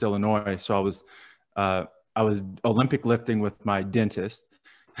Forest, Illinois. So I was Olympic lifting with my dentist.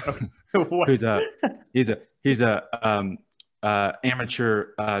 he's a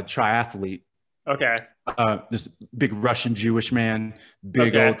amateur triathlete. Okay. This big Russian Jewish man,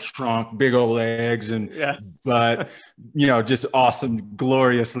 big old trunk, big old legs, and but you know, just awesome,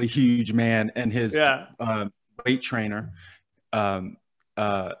 gloriously huge man. And his weight trainer. I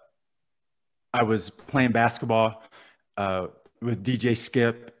was playing basketball with DJ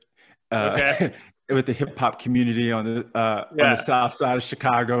Skip, with the hip hop community on the south side of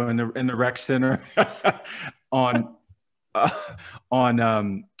Chicago in the rec center on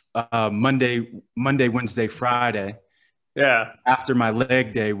Monday, Wednesday, Friday. Yeah. After my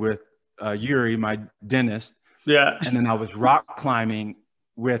leg day with Yuri, my dentist. Yeah. And then I was rock climbing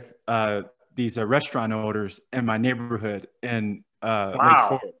with these restaurant owners in my neighborhood in Lake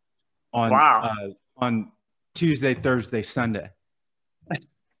Forest on Tuesday, Thursday, Sunday.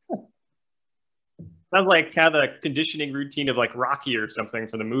 Sounds like kind of the conditioning routine of like Rocky or something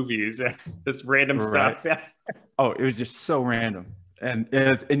from the movies. This random stuff. Yeah. Oh, it was just so random. And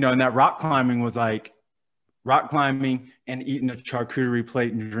it's, you know, and that rock climbing was like rock climbing and eating a charcuterie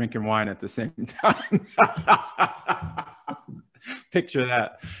plate and drinking wine at the same time. Picture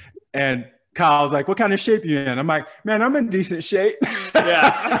that. And Kyle's like, "What kind of shape you in?" I'm like, "Man, I'm in decent shape."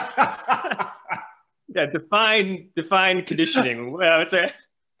 Yeah. Yeah. Define conditioning.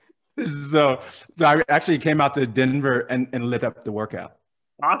 So I actually came out to Denver and lit up the workout.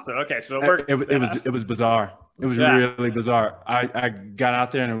 Awesome. Okay. So it worked. It was bizarre. It was really bizarre. I got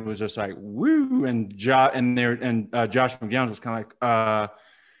out there and it was just like, woo. And Josh McDaniels was kind of like,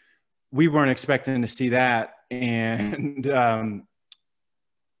 we weren't expecting to see that. And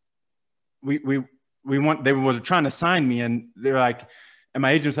they were trying to sign me, and they're like, and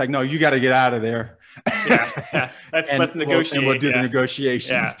my agent's like, "No, you got to get out of there." Yeah. Let's negotiate. And we'll do the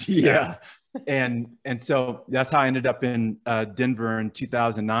negotiations. Yeah. And so that's how I ended up in Denver in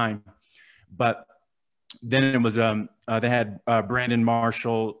 2009. But then it was they had Brandon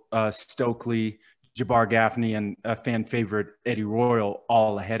Marshall, Stokely, Jabbar Gaffney, and a fan favorite Eddie Royal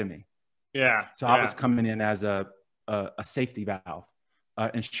all ahead of me. Yeah. So I was coming in as a safety valve,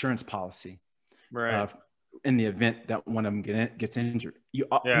 insurance policy, right? In the event that one of them gets injured.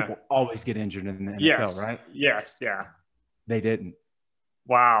 People always get injured in the NFL, right? Yes. Yeah. They didn't.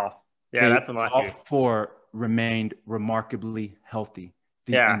 Wow. Yeah, that's unlucky. All four remained remarkably healthy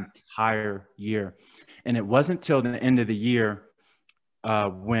the entire year. And it wasn't till the end of the year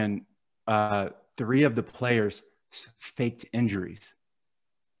when 3 of the players faked injuries.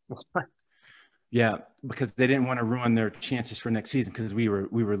 What? Yeah, because they didn't want to ruin their chances for next season because we were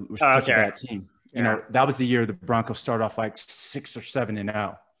such a bad team. You know, that was the year the Broncos started off like 6 or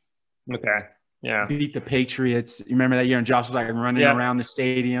 7-0. Okay. Yeah. Beat the Patriots. You remember that year? And Josh was like running around the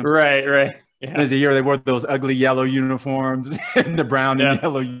stadium. Right. Yeah. It was the year they wore those ugly yellow uniforms and the brown and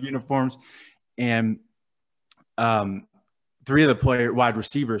yellow uniforms. And 3 of the wide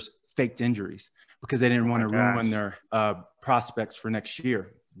receivers faked injuries because they didn't want to ruin their prospects for next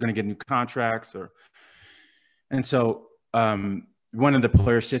year. Going to get new contracts and so one of the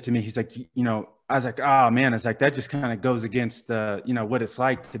players said to me, he's like, you know, I was like, oh man, it's like that just kind of goes against you know, what it's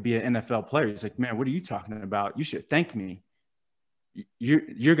like to be an NFL player. He's like, man, what are you talking about? You should thank me.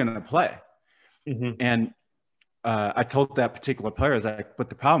 You're going to play. And I told that particular player, I was like, but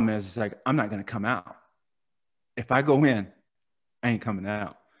the problem is like, I'm not going to come out. If I go in, I ain't coming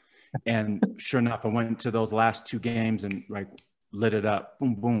out. And sure enough, I went to those last 2 games and like lit it up,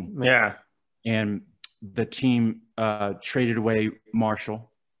 boom, boom. Yeah. And the team traded away Marshall.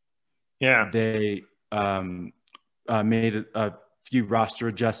 Yeah. They made a few roster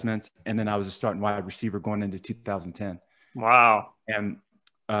adjustments, and then I was a starting wide receiver going into 2010. Wow. And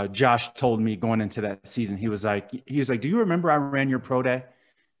Josh told me going into that season, he was like, do you remember I ran your pro day?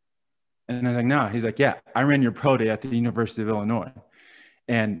 And I was like, no. He's like, yeah, I ran your pro day at the University of Illinois.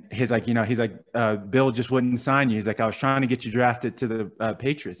 And he's like, Bill just wouldn't sign you. He's like, I was trying to get you drafted to the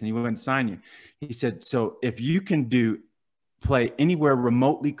Patriots, and he wouldn't sign you. He said, so if you can play anywhere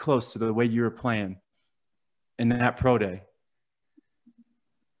remotely close to the way you were playing in that pro day,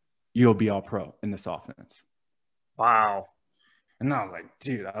 you'll be all pro in this offense. Wow. And I was like,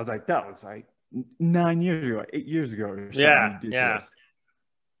 dude, that was like 9 years ago, 8 years ago or something. Yeah. Ridiculous. Yeah.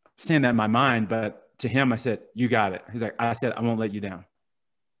 Saying that in my mind, but to him, I said, you got it. He's like, I said, I won't let you down.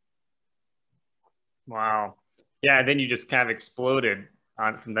 Wow. Yeah. Then you just kind of exploded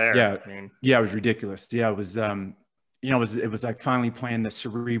on from there. Yeah. I mean, yeah, it was ridiculous. Yeah. It was, it was like finally playing the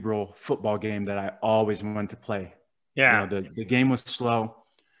cerebral football game that I always wanted to play. yeah. The game was slow.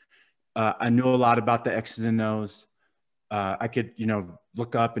 I knew a lot about the X's and O's. I could,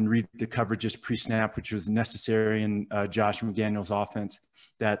 look up and read the coverages pre-snap, which was necessary in Josh McDaniel's offense,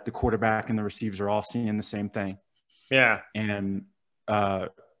 that the quarterback and the receivers are all seeing the same thing. Yeah. And I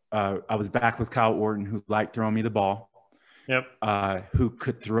was back with Kyle Orton, who liked throwing me the ball. Yep. Who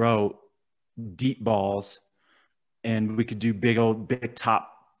could throw deep balls, and we could do big top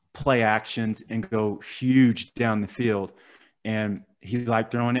play actions and go huge down the field. And he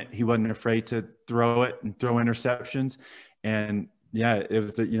liked throwing it. He wasn't afraid to throw it and throw interceptions. And yeah, it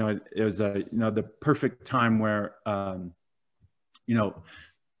was the perfect time where,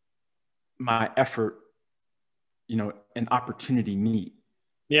 my effort, an opportunity meet.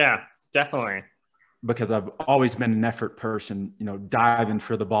 Yeah, definitely. Because I've always been an effort person, diving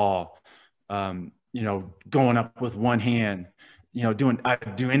for the ball, going up with one hand,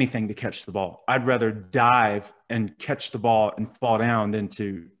 I'd do anything to catch the ball. I'd rather dive and catch the ball and fall down than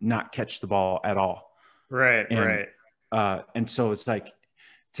to not catch the ball at all. Right. Right. And so it's like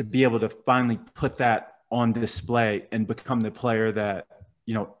to be able to finally put that on display and become the player that,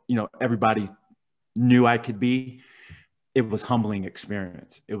 everybody knew I could be. It was humbling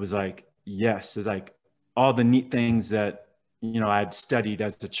experience. It was like, yes, it's like all the neat things that, I'd studied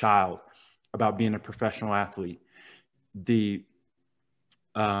as a child about being a professional athlete.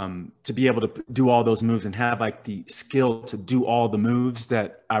 To be able to do all those moves and have like the skill to do all the moves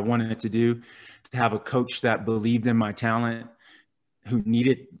that I wanted to do, to have a coach that believed in my talent, who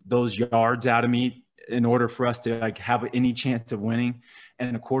needed those yards out of me in order for us to like have any chance of winning,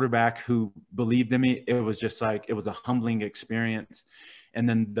 and a quarterback who believed in me. It was just like, it was a humbling experience. And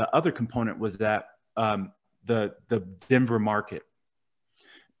then the other component was that the Denver market,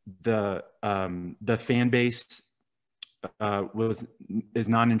 the fan base is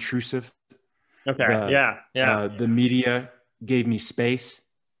non-intrusive. Okay. Yeah. The media gave me space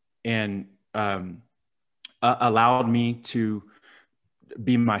and allowed me to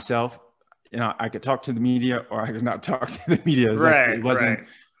be myself. I could talk to the media or I could not talk to the media. It wasn't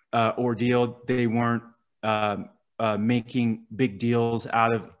ordeal. They weren't making big deals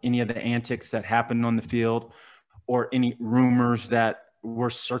out of any of the antics that happened on the field or any rumors that were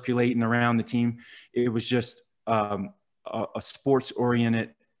circulating around the team. It was just a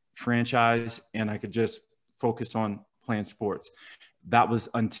sports-oriented franchise, and I could just focus on playing sports. That was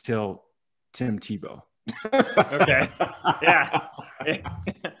until Tim Tebow. Okay. Yeah.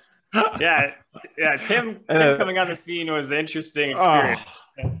 Yeah. Tim coming on the scene was an interesting experience.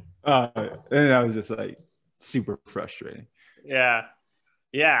 And that was just like super frustrating. Yeah.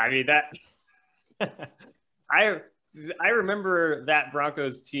 I mean, that I remember that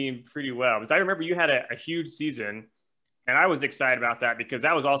Broncos team pretty well, because I remember you had a huge season, and I was excited about that because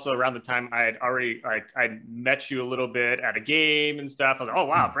that was also around the time I had already I'd met you a little bit at a game and stuff. I was like, oh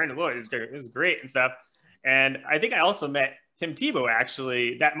wow, Brandon Lloyd is great and stuff. And I think I also met Tim Tebow,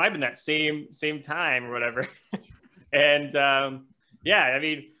 actually. That might have been that same time or whatever. And I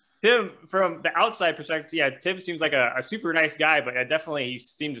mean, Tim, from the outside perspective, Tim seems like a super nice guy, but definitely he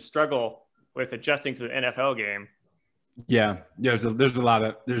seemed to struggle with adjusting to the NFL game. Yeah. There's a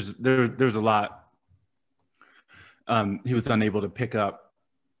lot. He was unable to pick up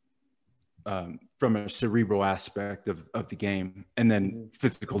from a cerebral aspect of the game, and then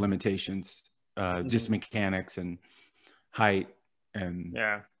physical limitations, just mechanics and height, and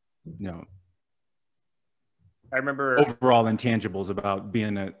I remember overall intangibles about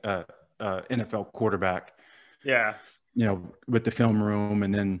being a NFL quarterback. Yeah. With the film room,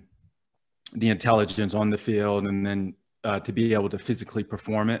 and then the intelligence on the field, and then to be able to physically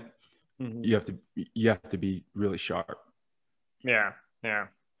perform it, Mm-hmm. you have to be really sharp. Yeah. Yeah.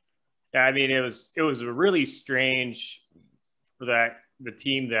 Yeah. I mean, it was really strange for the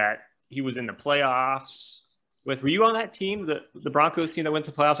team that he was in the playoffs with. Were you on that team, the Broncos team that went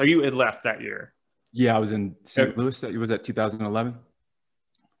to playoffs? Or you had left that year? Yeah, I was in St. Louis. Was that 2011, Yeah.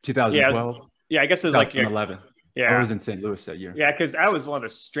 2012, Yeah. I guess it was like 2011. I yeah. was in St. Louis that year. Yeah, because that was one of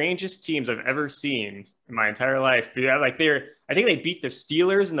the strangest teams I've ever seen in my entire life. Yeah, like I think they beat the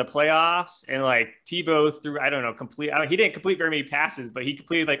Steelers in the playoffs, and like Tebow threw, I don't know, he didn't complete very many passes, but he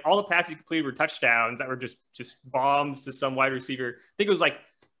completed like all the passes he completed were touchdowns that were just bombs to some wide receiver. I think it was like,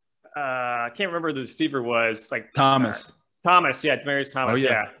 I can't remember who the receiver was, like Thomas. Thomas, yeah, Demarius Thomas, Oh,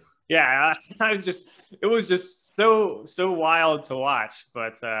 yeah. yeah. It was just so wild to watch,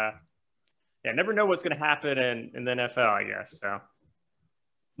 but yeah, never know what's going to happen in the NFL, I guess. So,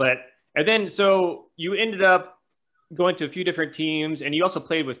 and then so you ended up going to a few different teams, and you also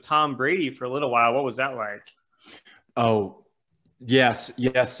played with Tom Brady for a little while. What was that like? Oh, yes.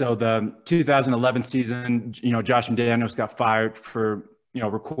 So the 2011 season, Josh McDaniels got fired for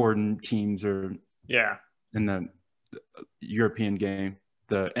recording teams or in the European game,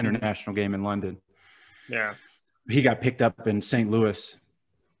 the international game in London. Yeah, he got picked up in St. Louis.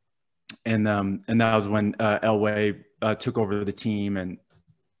 And that was when Elway took over the team, and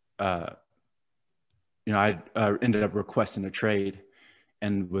I ended up requesting a trade,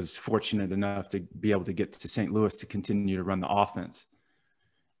 and was fortunate enough to be able to get to St. Louis to continue to run the offense.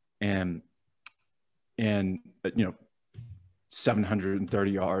 And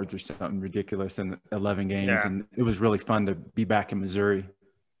 730 yards or something ridiculous in 11 games, and it was really fun to be back in Missouri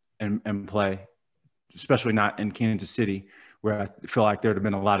and play, especially not in Kansas City, where I feel like there'd have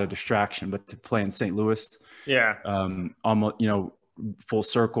been a lot of distraction, but to play in St. Louis, almost, full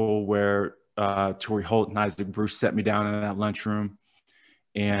circle, where Torrey Holt and Isaac Bruce set me down in that lunchroom,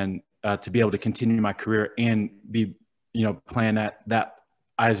 and to be able to continue my career and be, playing at that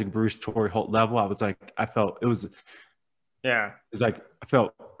Isaac Bruce, Torrey Holt level, it was a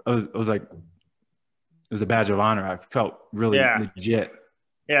badge of honor. I felt really legit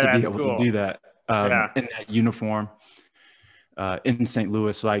to be able to do that in that uniform. In St.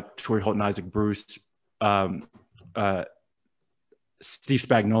 Louis, like Torrey Holt and Isaac Bruce. Steve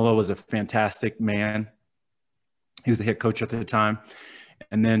Spagnuolo was a fantastic man. He was the head coach at the time.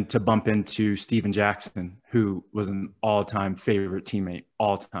 And then to bump into Steven Jackson, who was an all-time favorite teammate,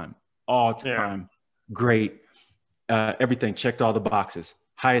 all-time, great. Everything, checked all the boxes.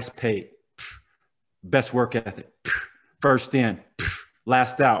 Highest paid, best work ethic, first in,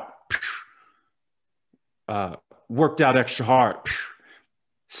 last out, worked out extra hard,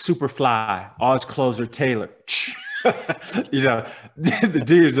 super fly, all his clothes are tailored. The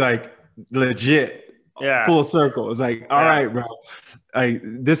dude's like legit, full circle. It's like, all right, bro.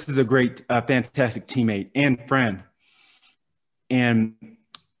 This is a great, fantastic teammate and friend. And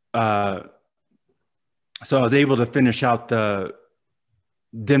so I was able to finish out the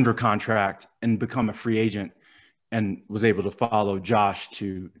Denver contract and become a free agent, and was able to follow Josh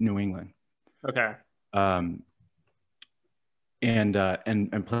to New England. Okay. And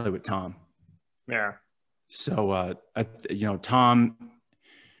play with Tom. Yeah. So, Tom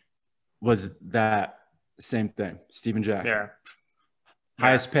was that same thing. Steven Jackson. Yeah.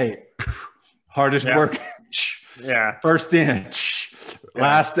 Highest paid, hardest work. Yeah. First in,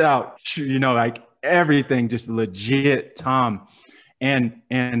 last out. Like everything, just legit Tom,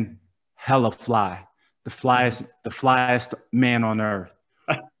 and hella fly. The flyest man on earth.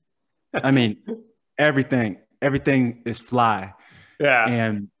 I mean, everything is fly.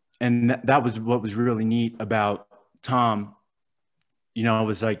 Yeah. And that was what was really neat about Tom. It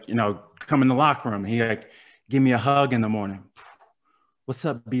was like, come in the locker room. He like, give me a hug in the morning. What's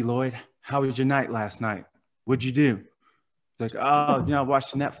up, B. Lloyd? How was your night last night? What'd you do? It's like, oh,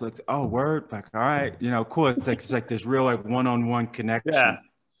 watching Netflix. Oh, word. Like, all right, cool. It's like this real like one-on-one connection.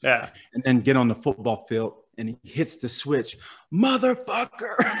 Yeah. And then get on the football field, and he hits the switch,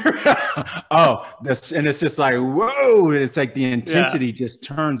 motherfucker. And it's just like, whoa. It's like the intensity just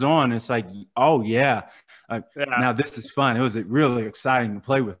turns on. It's like, oh yeah. Now this is fun. It was really exciting to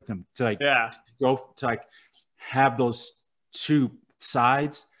play with him, to go to like have those two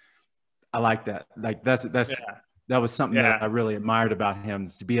sides. I like that. Like that was something that I really admired about him,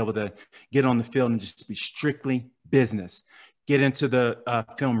 is to be able to get on the field and just be strictly business. Get into the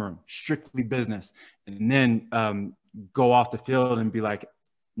film room, strictly business, and then go off the field and be like,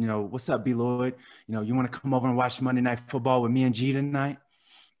 what's up, B. Lloyd? You want to come over and watch Monday Night Football with me and G tonight?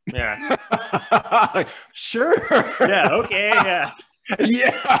 Yeah. Sure. Yeah. Okay. Yeah.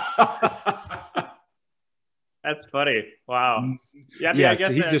 Yeah. That's funny. Wow. Yeah. I mean, I Yeah. guess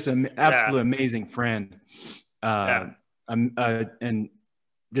So he's just an absolute amazing friend. Yeah. And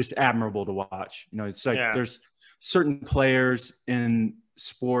just admirable to watch. It's like Yeah. there's certain players in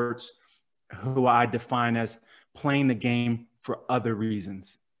sports who I define as playing the game for other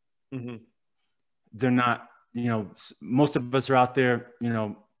reasons. Mm-hmm. They're not, most of us are out there,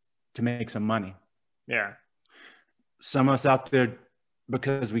 to make some money. Yeah. Some of us out there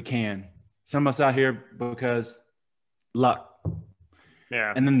because we can. Some of us out here because luck.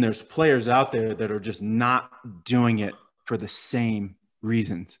 Yeah. And then there's players out there that are just not doing it for the same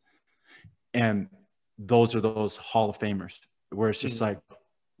reasons. And those are those Hall of Famers where it's just like,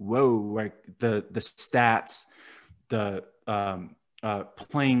 whoa, like the stats, the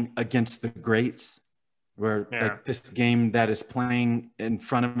playing against the greats, where like this game that is playing in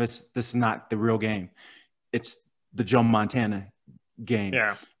front of us, this is not the real game. It's the Joe Montana game.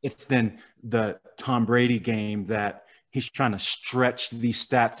 Yeah. It's then the Tom Brady game that he's trying to stretch these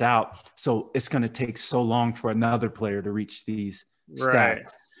stats out. So it's going to take so long for another player to reach these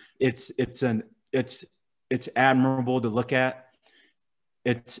stats. It's admirable to look at.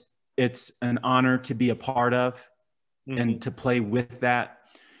 It's an honor to be a part of and to play with that.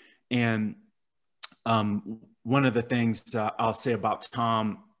 And one of the things I'll say about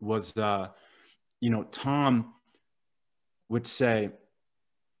Tom was, Tom would say,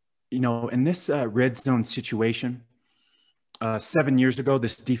 in this red zone situation, 7 years ago,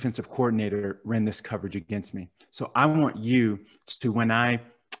 this defensive coordinator ran this coverage against me. So I want you to, when I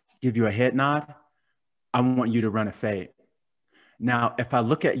give you a head nod, I want you to run a fade. Now, if I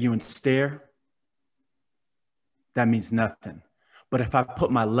look at you and stare, that means nothing. But if I put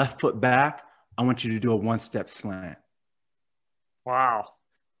my left foot back, I want you to do a one-step slant. Wow.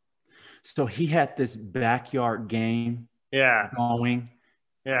 So he had this backyard game going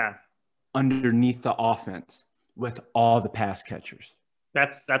underneath the offense with all the pass catchers.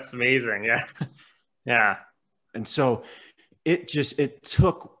 That's amazing. Yeah. Yeah. And so it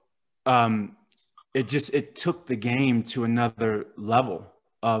took the game to another level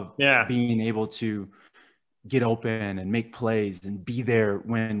of being able to get open and make plays and be there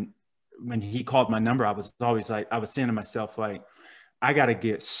when he called my number. I was always like, I was saying to myself, like, I got to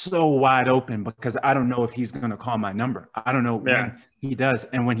get so wide open because I don't know if he's going to call my number. I don't know when he does.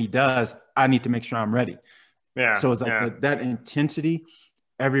 And when he does, I need to make sure I'm ready. Yeah. So it's like that intensity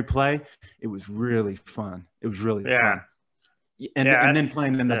every play. It was really fun. It was really fun. And then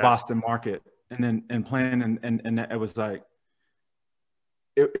playing in the Boston market and playing and it was like,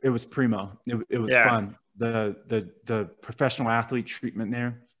 it was primo. It was fun. The professional athlete treatment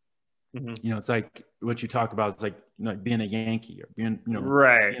there. Mm-hmm. It's like what you talk about. It's like being a Yankee or being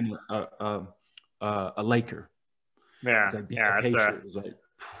being a Laker. Yeah, it's like being a Patriot. It was like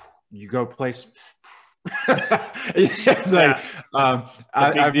you go place. It's like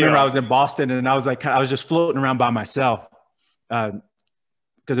I remember I was in Boston and I was just floating around by myself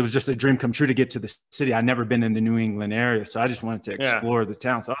because it was just a dream come true to get to the city. I'd never been in the New England area, so I just wanted to explore the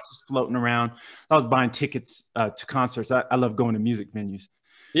town. So I was just floating around. I was buying tickets to concerts. I love going to music venues.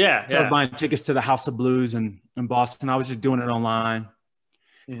 Yeah. So I was buying tickets to the House of Blues in Boston. I was just doing it online.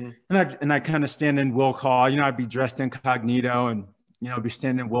 Mm-hmm. And I kind of stand in will call. I'd be dressed incognito and, be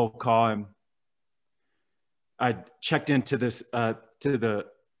standing in will call. And I checked into this, to the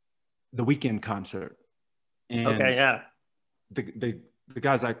Weekend concert. And the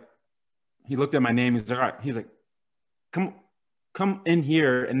guy's like, he looked at my name. He's like, all right. He's like, come in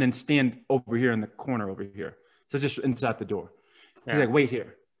here and then stand over here in the corner over here. So just inside the door. He's like, wait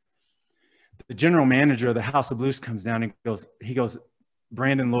here. The general manager of the House of Blues comes down and he goes,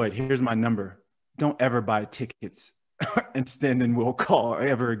 Brandon Lloyd, here's my number. Don't ever buy tickets and stand in will call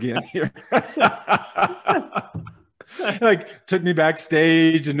ever again here. Like took me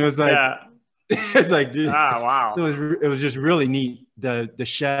backstage and it was like, it's like, dude. Wow. So it was just really neat. The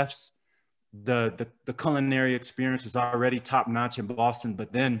chefs, the culinary experience was already top notch in Boston,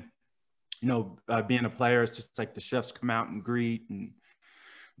 but then, being a player, it's just like the chefs come out and greet and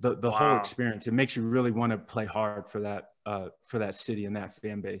the whole experience. It makes you really want to play hard for that city and that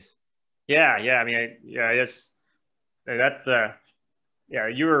fan base. Yeah. I mean,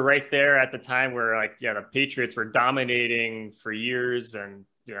 you were right there at the time where the Patriots were dominating for years. And,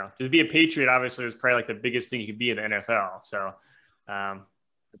 to be a Patriot, obviously was probably the biggest thing you could be in the NFL. So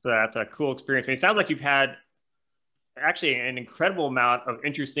that's a cool experience. I mean, it sounds like you've had actually an incredible amount of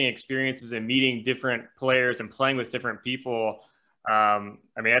interesting experiences in meeting different players and playing with different people. I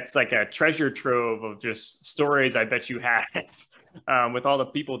mean, that's like a treasure trove of just stories I bet you had with all the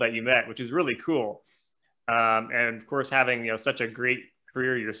people that you met, which is really cool. And of course, having such a great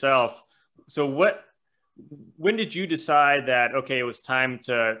career yourself. So, when did you decide that okay, it was time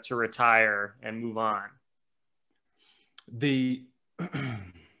to retire and move on? The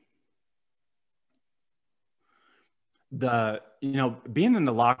being in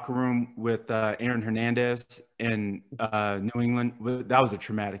the locker room with Aaron Hernandez in New England, that was a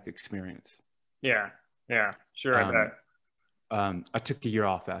traumatic experience. Yeah, sure, I bet. I took a year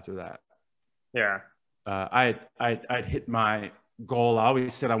off after that. Yeah. I'd hit my goal. I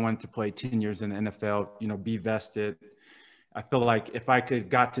always said I wanted to play 10 years in the NFL, be vested. I feel like if I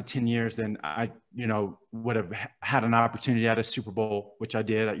got to 10 years, then I, would have had an opportunity at a Super Bowl, which I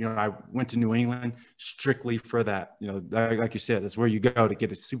did. I went to New England strictly for that. Like you said, that's where you go to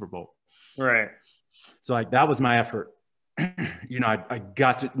get a Super Bowl. Right. So like that was my effort. I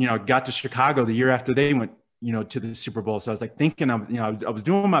got to Chicago the year after they went, to the Super Bowl. So I was like thinking I was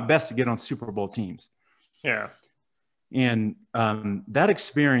doing my best to get on Super Bowl teams. Yeah. And that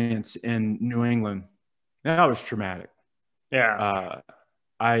experience in New England, that was traumatic. Yeah.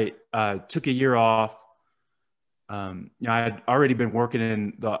 I took a year off. I had already been working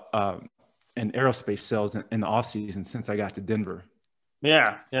in the in aerospace sales in the off season since I got to Denver.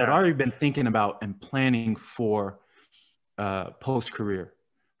 Yeah. So I'd already been thinking about and planning for post career,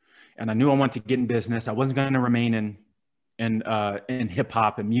 and I knew I wanted to get in business. I wasn't going to remain in hip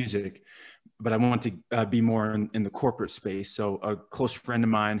hop and music, but I wanted to be more in the corporate space. So a close friend of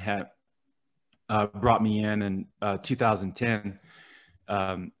mine had brought me in 2010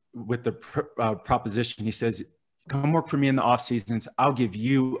 with the proposition. He says, come work for me in the off seasons. I'll give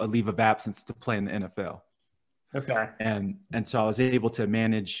you a leave of absence to play in the NFL. Okay. And so I was able to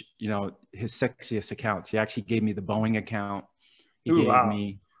manage, his sexiest accounts. He actually gave me the Boeing account. He gave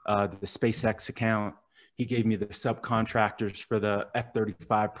me the SpaceX account. He gave me the subcontractors for the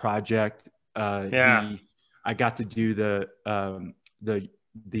F-35 project. I got to do the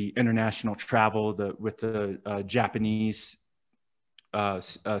international travel with the Japanese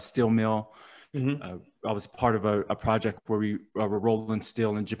steel mill. Mm-hmm. I was part of a project where we were rolling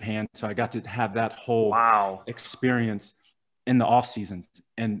steel in Japan. So I got to have that whole experience in the off seasons.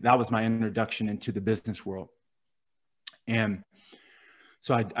 And that was my introduction into the business world. And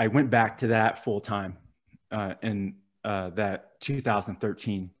so I went back to that full time in that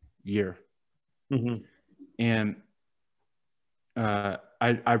 2013 year. Mm-hmm. And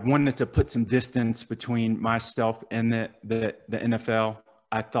I wanted to put some distance between myself and the NFL.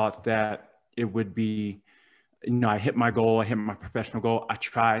 I thought that it would be, I hit my goal. I hit my professional goal. I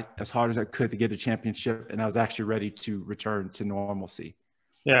tried as hard as I could to get a championship, and I was actually ready to return to normalcy.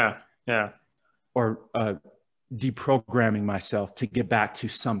 Yeah. Or deprogramming myself to get back to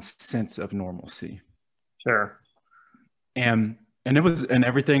some sense of normalcy. Sure. And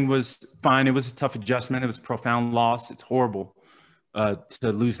everything was fine. It was a tough adjustment. It was a profound loss. It's horrible to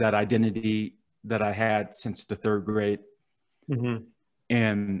lose that identity that I had since the third grade. Mm-hmm.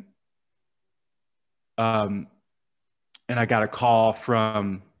 And I got a call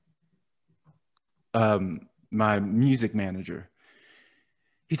from my music manager.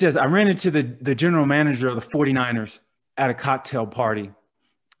 He says, I ran into the general manager of the 49ers at a cocktail party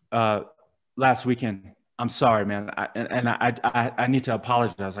last weekend. I'm sorry, man. I need to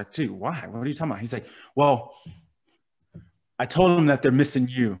apologize. I was like, dude, why? What are you talking about? He's like, well, I told them that they're missing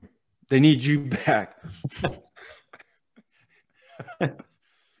you. They need you back. I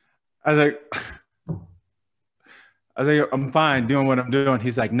was like, I'm fine doing what I'm doing.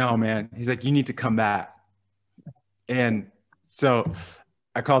 He's like, no, man. He's like, you need to come back. And so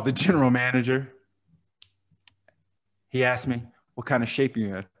I called the general manager. He asked me, what kind of shape are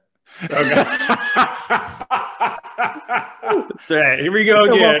you in? Okay. That's right. Here we go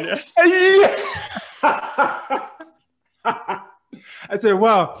again. I said,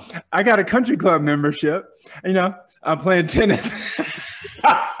 well, I got a country club membership. I'm playing tennis.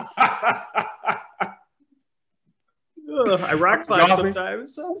 I rock climb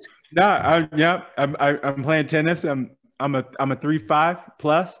sometimes. No, I'm playing tennis. I'm a 3.5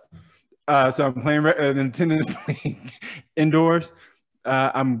 plus. So I'm playing in the tennis league indoors.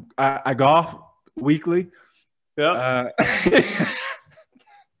 I golf weekly. Yeah.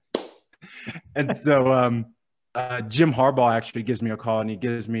 And so Jim Harbaugh actually gives me a call, and he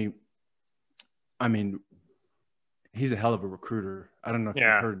gives me, he's a hell of a recruiter. I don't know if you've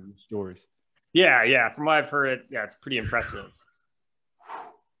heard the stories. Yeah. From what I've heard, it's pretty impressive.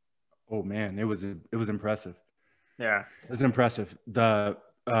 Oh man, it was impressive. Yeah. It was impressive. The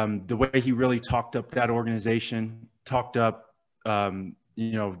way he really talked up that organization, talked up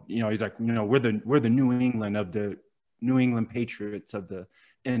he's like, we're the New England Patriots of the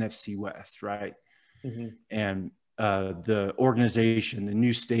NFC West, right? Mm-hmm. And the organization, the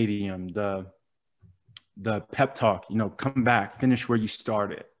new stadium, the pep talk, come back, finish where you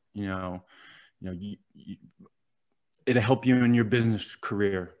started, it'll help you in your business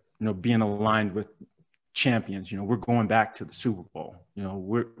career, being aligned with champions. We're going back to the Super Bowl.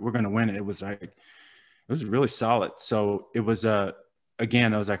 We're going to win it. It was really solid. So it was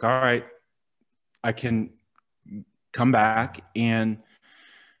again, I was like, all right, I can come back and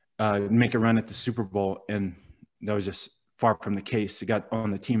make a run at the Super Bowl. And that was just far from the case. It got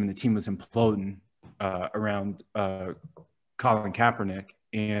on the team, and the team was imploding around Colin Kaepernick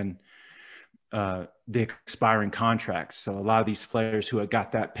and the expiring contracts. So a lot of these players who had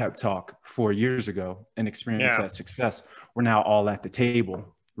got that pep talk 4 years ago and experienced that success were now all at the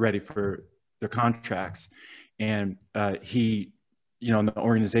table ready for their contracts. And he, and the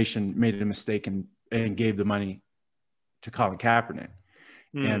organization made a mistake and gave the money to Colin Kaepernick.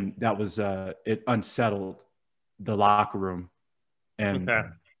 And that was, it unsettled the locker room. And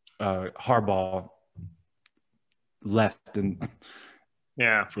Harbaugh left and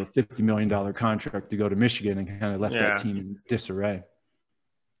for a $50 million contract to go to Michigan, and kind of left that team in disarray.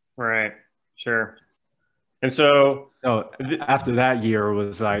 Right. Sure. And so after that year, it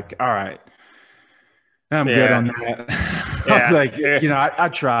was like, all right, I'm good on that. I was like, I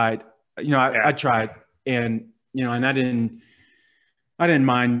tried, I tried, and, and I didn't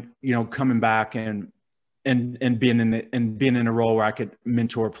mind, coming back and being in a role where I could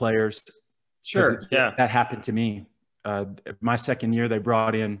mentor players. Sure. Yeah. That happened to me. My second year, they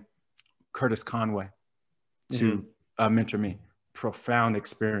brought in Curtis Conway to mentor me. Profound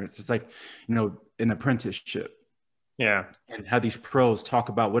experience. It's like, an apprenticeship. Yeah. And how these pros talk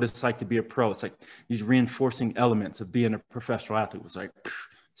about what it's like to be a pro. It's like these reinforcing elements of being a professional athlete was like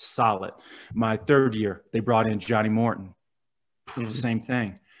solid. My third year, they brought in Johnny Morton. Same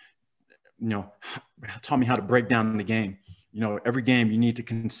thing. Taught me how to break down the game. Every game you need to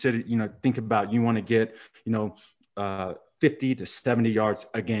consider, think about, you want to get, 50 to 70 yards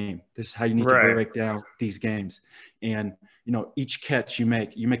a game. This is how you need to break down these games. And, each catch you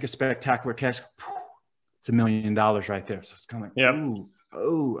make a spectacular catch, it's $1 million right there. So it's kind of like, I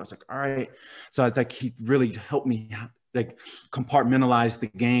was like, all right. So it's like, he really helped me like compartmentalize the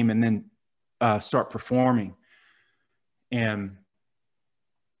game and then start performing. And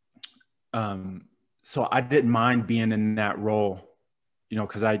so I didn't mind being in that role,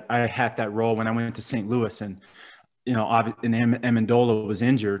 because I had that role when I went to St. Louis, and, and Amendola was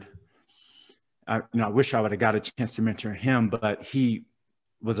injured. I wish I would have got a chance to mentor him, but he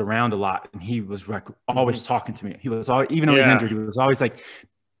was around a lot, and he was like always talking to me. He was always, even though he was injured, he was always like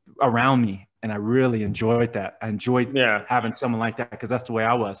around me. And I really enjoyed that. I enjoyed having someone like that, because that's the way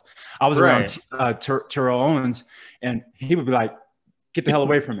I was. I was around Terrell Owens, and he would be like, get the hell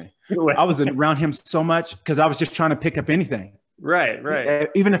away from me. I was around him so much because I was just trying to pick up anything. Right.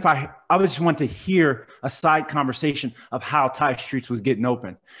 Even if I just want to hear a side conversation of how Ty Streets was getting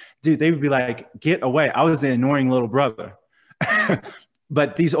open. Dude, they would be like, get away. I was the annoying little brother.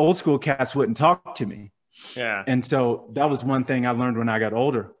 But these old school cats wouldn't talk to me. Yeah. And so that was one thing I learned when I got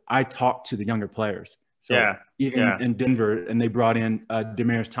older. I talked to the younger players. So even in Denver, and they brought in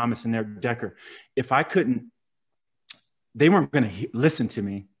Demaryius Thomas and Eric Decker. If I couldn't, they weren't going to listen to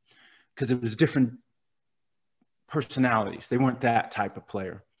me because it was different personalities. They weren't that type of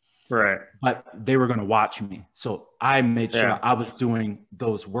player. Right. But they were going to watch me. So I made sure I was doing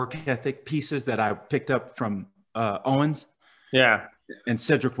those work ethic pieces that I picked up from Owens and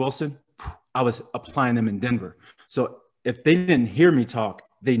Cedric Wilson. I was applying them in Denver. So if they didn't hear me talk,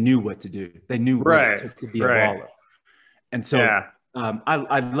 they knew what to do. They knew what it took to be a baller. And so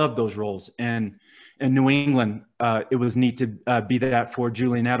I love those roles. And in New England, it was neat to be that for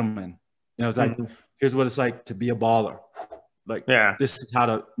Julian Edelman. It was like, here's what it's like to be a baller. Like, this is how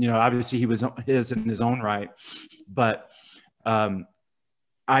to, obviously he was in his own right. But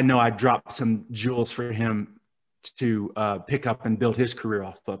I know I dropped some jewels for him to pick up and build his career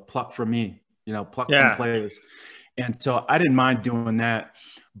off of, pluck from me, pluck from players. And so I didn't mind doing that.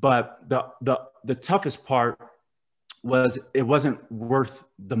 But the toughest part was it wasn't worth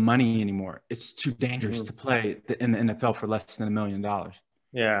the money anymore. It's too dangerous to play in the NFL for less than $1 million.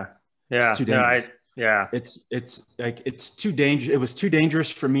 Yeah. It's too dangerous. It's like, it's too dangerous. It was too dangerous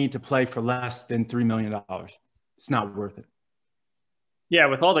for me to play for less than $3 million. It's not worth it. Yeah.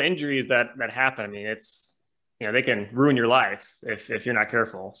 With all the injuries that happen, I mean, it's, they can ruin your life if you're not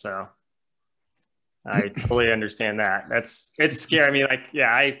careful. So I totally understand that. It's scary. I mean, like,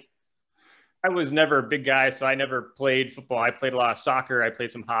 I was never a big guy, so I never played football. I played a lot of soccer. I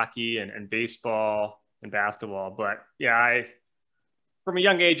played some hockey and baseball and basketball. But yeah, from a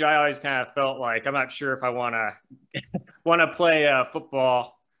young age, I always kind of felt like I'm not sure if I want to play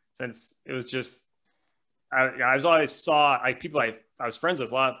football, since it was just I was always saw like people I was friends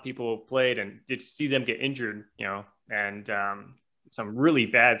with a lot of people who played and did see them get injured, and some really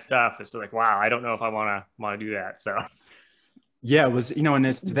bad stuff. It's like, wow, I don't know if I want to do that. So Yeah, it was, and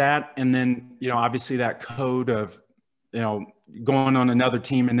it's that, and then, obviously that code of, going on another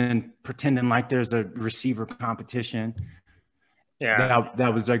team and then pretending like there's a receiver competition. yeah,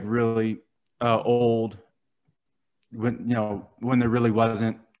 That was like really old when there really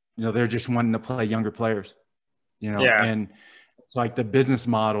wasn't, they're just wanting to play younger players, yeah, and it's like the business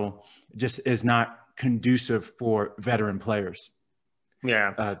model just is not conducive for veteran players.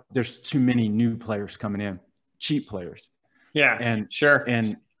 yeah, There's too many new players coming in, cheap players. yeah, And sure,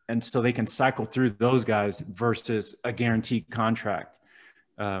 so they can cycle through those guys versus a guaranteed contract.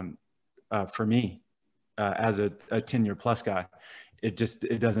 For me, as a 10-year plus guy, it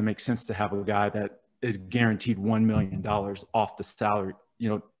doesn't make sense to have a guy that is guaranteed $1 million off the salary,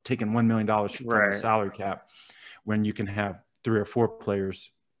 taking $1 million from the salary cap, when you can have 3 or 4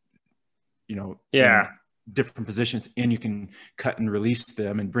 players, yeah, in different positions, and you can cut and release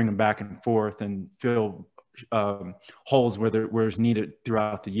them and bring them back and forth and fill holes where there's needed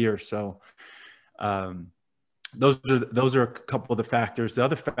throughout the year. So those are a couple of the factors. The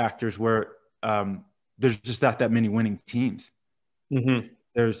other factors were there's just not that many winning teams. mm-hmm.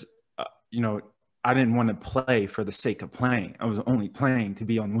 There's I didn't want to play for the sake of playing. I was only playing to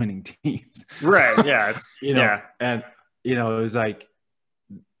be on winning teams. Right. Yeah. It's yeah. And it was like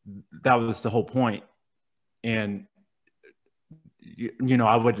that was the whole point. And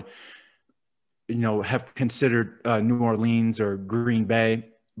I would have considered New Orleans or Green Bay,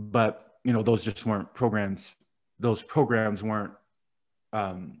 but those just weren't programs. Those programs weren't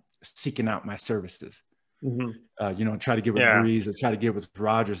seeking out my services. Mm-hmm. Try to get with Breeze or try to get with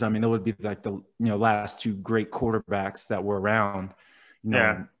Rodgers. I mean, that would be like the last 2 great quarterbacks that were around.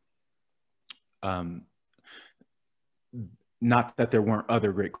 Not that there weren't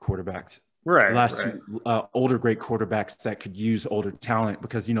other great quarterbacks. Right. The last 2 older great quarterbacks that could use older talent,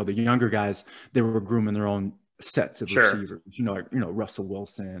 because the younger guys, they were grooming their own sets of receivers. Russell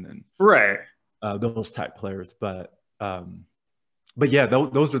Wilson and those type players. But yeah,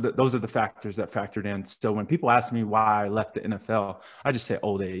 those are the factors that factored in. So when people ask me why I left the NFL, I just say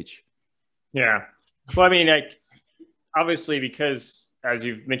old age. Yeah. Well, I mean, like, obviously, because as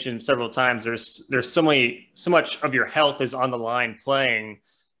you've mentioned several times, there's so much of your health is on the line playing.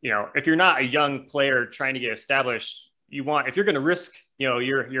 If you're not a young player trying to get established, if you're going to risk,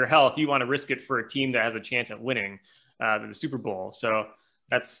 your health, you want to risk it for a team that has a chance at winning the Super Bowl. So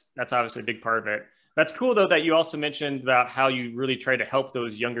that's obviously a big part of it. That's cool, though, that you also mentioned about how you really try to help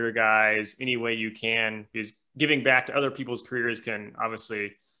those younger guys any way you can, because giving back to other people's careers you can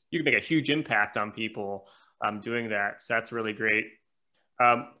make a huge impact on people doing that. So that's really great.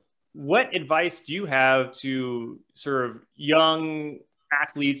 What advice do you have to sort of young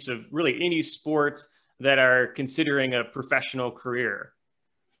athletes of really any sport that are considering a professional career?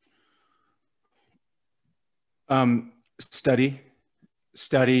 Study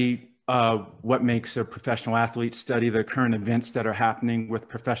what makes a professional athlete. Study the current events that are happening with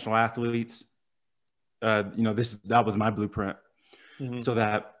professional athletes. That was my blueprint. Mm-hmm. So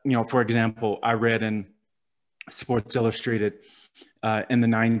that, for example, I read in Sports Illustrated in the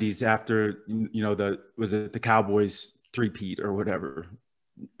 90s after, the Cowboys three-peat or whatever,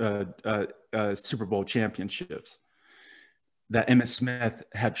 Super Bowl championships, that Emmitt Smith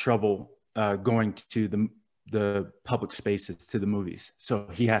had trouble going to the public spaces, to the movies. So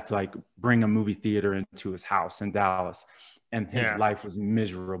he had to bring a movie theater into his house in Dallas, and his life was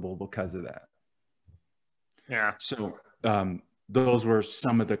miserable because of that. Yeah. So those were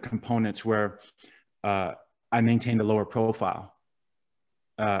some of the components where I maintained a lower profile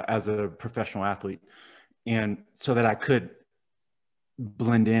as a professional athlete, and so that I could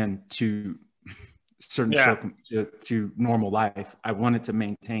blend in to certain to normal life. I wanted to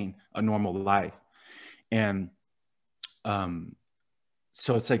maintain a normal life. And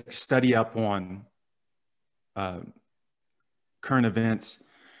so it's study up on current events,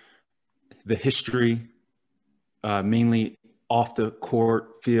 the history, mainly off the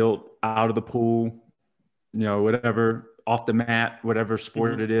court, field, out of the pool, whatever, off the mat, whatever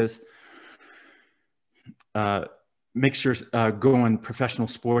sport it is. Make sure going professional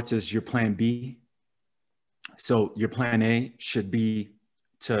sports is your plan B. So your plan A should be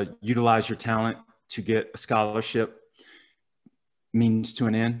to utilize your talent to get a scholarship, means to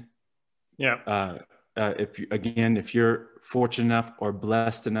an end. Yeah. If you're fortunate enough or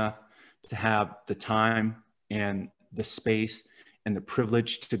blessed enough to have the time and the space and the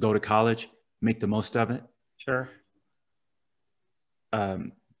privilege to go to college, make the most of it. Sure.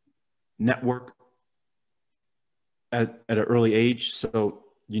 Network at an early age. So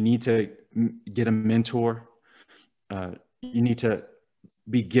you need to get a mentor. You need to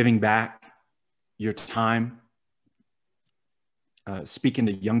be giving back your time, speaking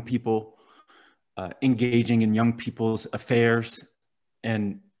to young people, engaging in young people's affairs,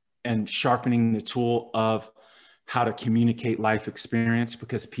 and sharpening the tool of how to communicate life experience,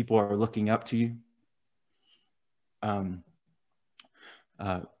 because people are looking up to you. Find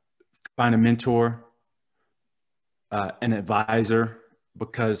a mentor, an advisor,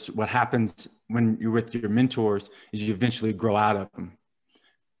 because what happens when you're with your mentors is you eventually grow out of them.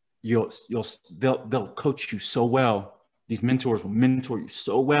 They'll coach you so well. These mentors will mentor you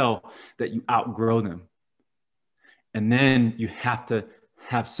so well that you outgrow them. And then you have to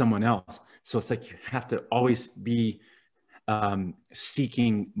have someone else. So it's like you have to always be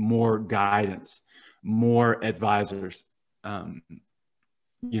seeking more guidance, more advisors. I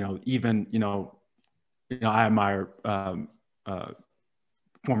admire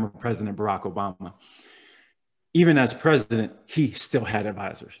former President Barack Obama. Even as president, he still had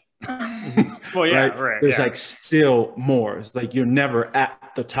advisors. Well, yeah, right. There's like still more. It's like you're never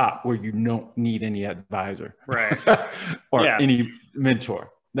at the top where you don't need any advisor, right? or any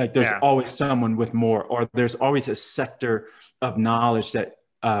mentor. Like there's always someone with more, or there's always a sector of knowledge that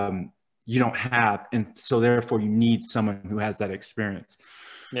you don't have, and so therefore you need someone who has that experience.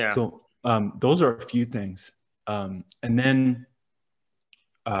 Yeah. So those are a few things, and then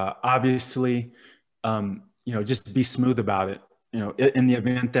obviously, just be smooth about it. In the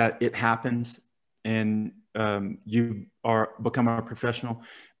event that it happens and you become a professional,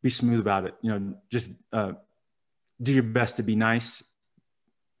 be smooth about it. Just do your best to be nice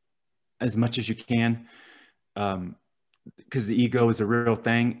as much as you can, because the ego is a real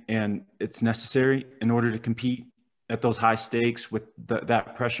thing and it's necessary in order to compete at those high stakes with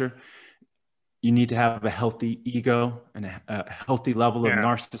that pressure. You need to have a healthy ego and a healthy level of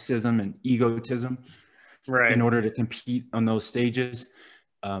narcissism and egotism, right, in order to compete on those stages.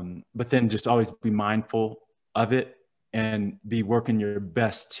 But then just always be mindful of it and be working your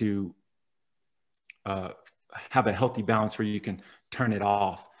best to have a healthy balance where you can turn it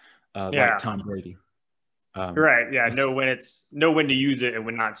off, like Tom Brady. Right. Yeah. Know when to use it and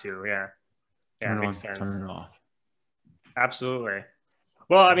when not to. Yeah. Yeah. Makes sense. Turn it off. Absolutely.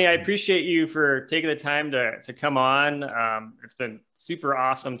 Well, I mean, I appreciate you for taking the time to come on. It's been super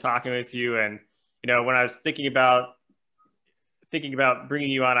awesome talking with you. And, when I was thinking about bringing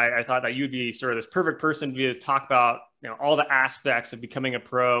you on, I thought that you'd be sort of this perfect person to talk about, all the aspects of becoming a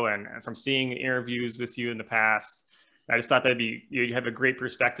pro, and from seeing interviews with you in the past. I just thought you have a great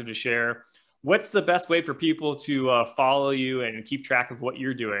perspective to share. What's the best way for people to follow you and keep track of what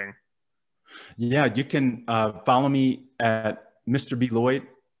you're doing? Yeah, you can follow me at Mr. B. Lloyd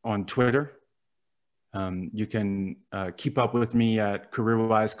on Twitter. You can keep up with me at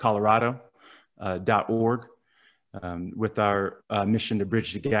careerwisecolorado.org with our mission to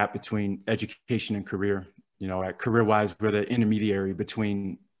bridge the gap between education and career. At CareerWise, we're the intermediary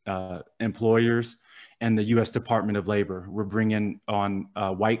between employers and the U.S. Department of Labor. We're bringing on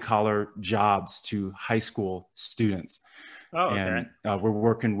white-collar jobs to high school students. Oh, okay. And we're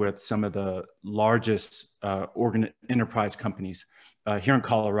working with some of the largest enterprise companies. Here in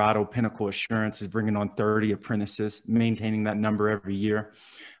Colorado, Pinnacle Assurance is bringing on 30 apprentices, maintaining that number every year,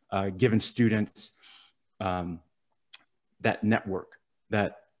 giving students that network,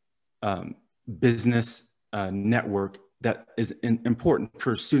 that business network that is important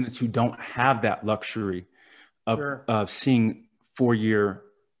for students who don't have that luxury of seeing four-year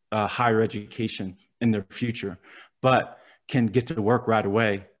higher education in their future, but can get to work right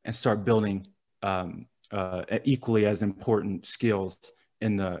away and start building equally as important skills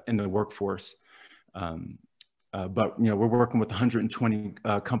in the workforce. But we're working with 120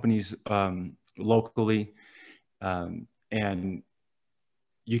 companies locally, and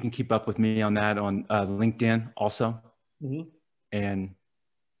you can keep up with me on that on LinkedIn also. Mm-hmm. And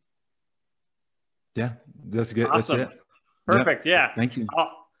yeah, that's good. Awesome. That's it. Perfect. Yep. Yeah. So, thank you.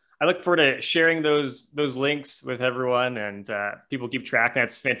 I look forward to sharing those links with everyone, and people keep track.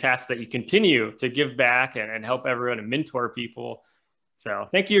 That's fantastic that you continue to give back and help everyone and mentor people. So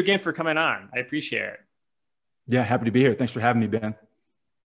thank you again for coming on. I appreciate it. Yeah, happy to be here. Thanks for having me, Ben.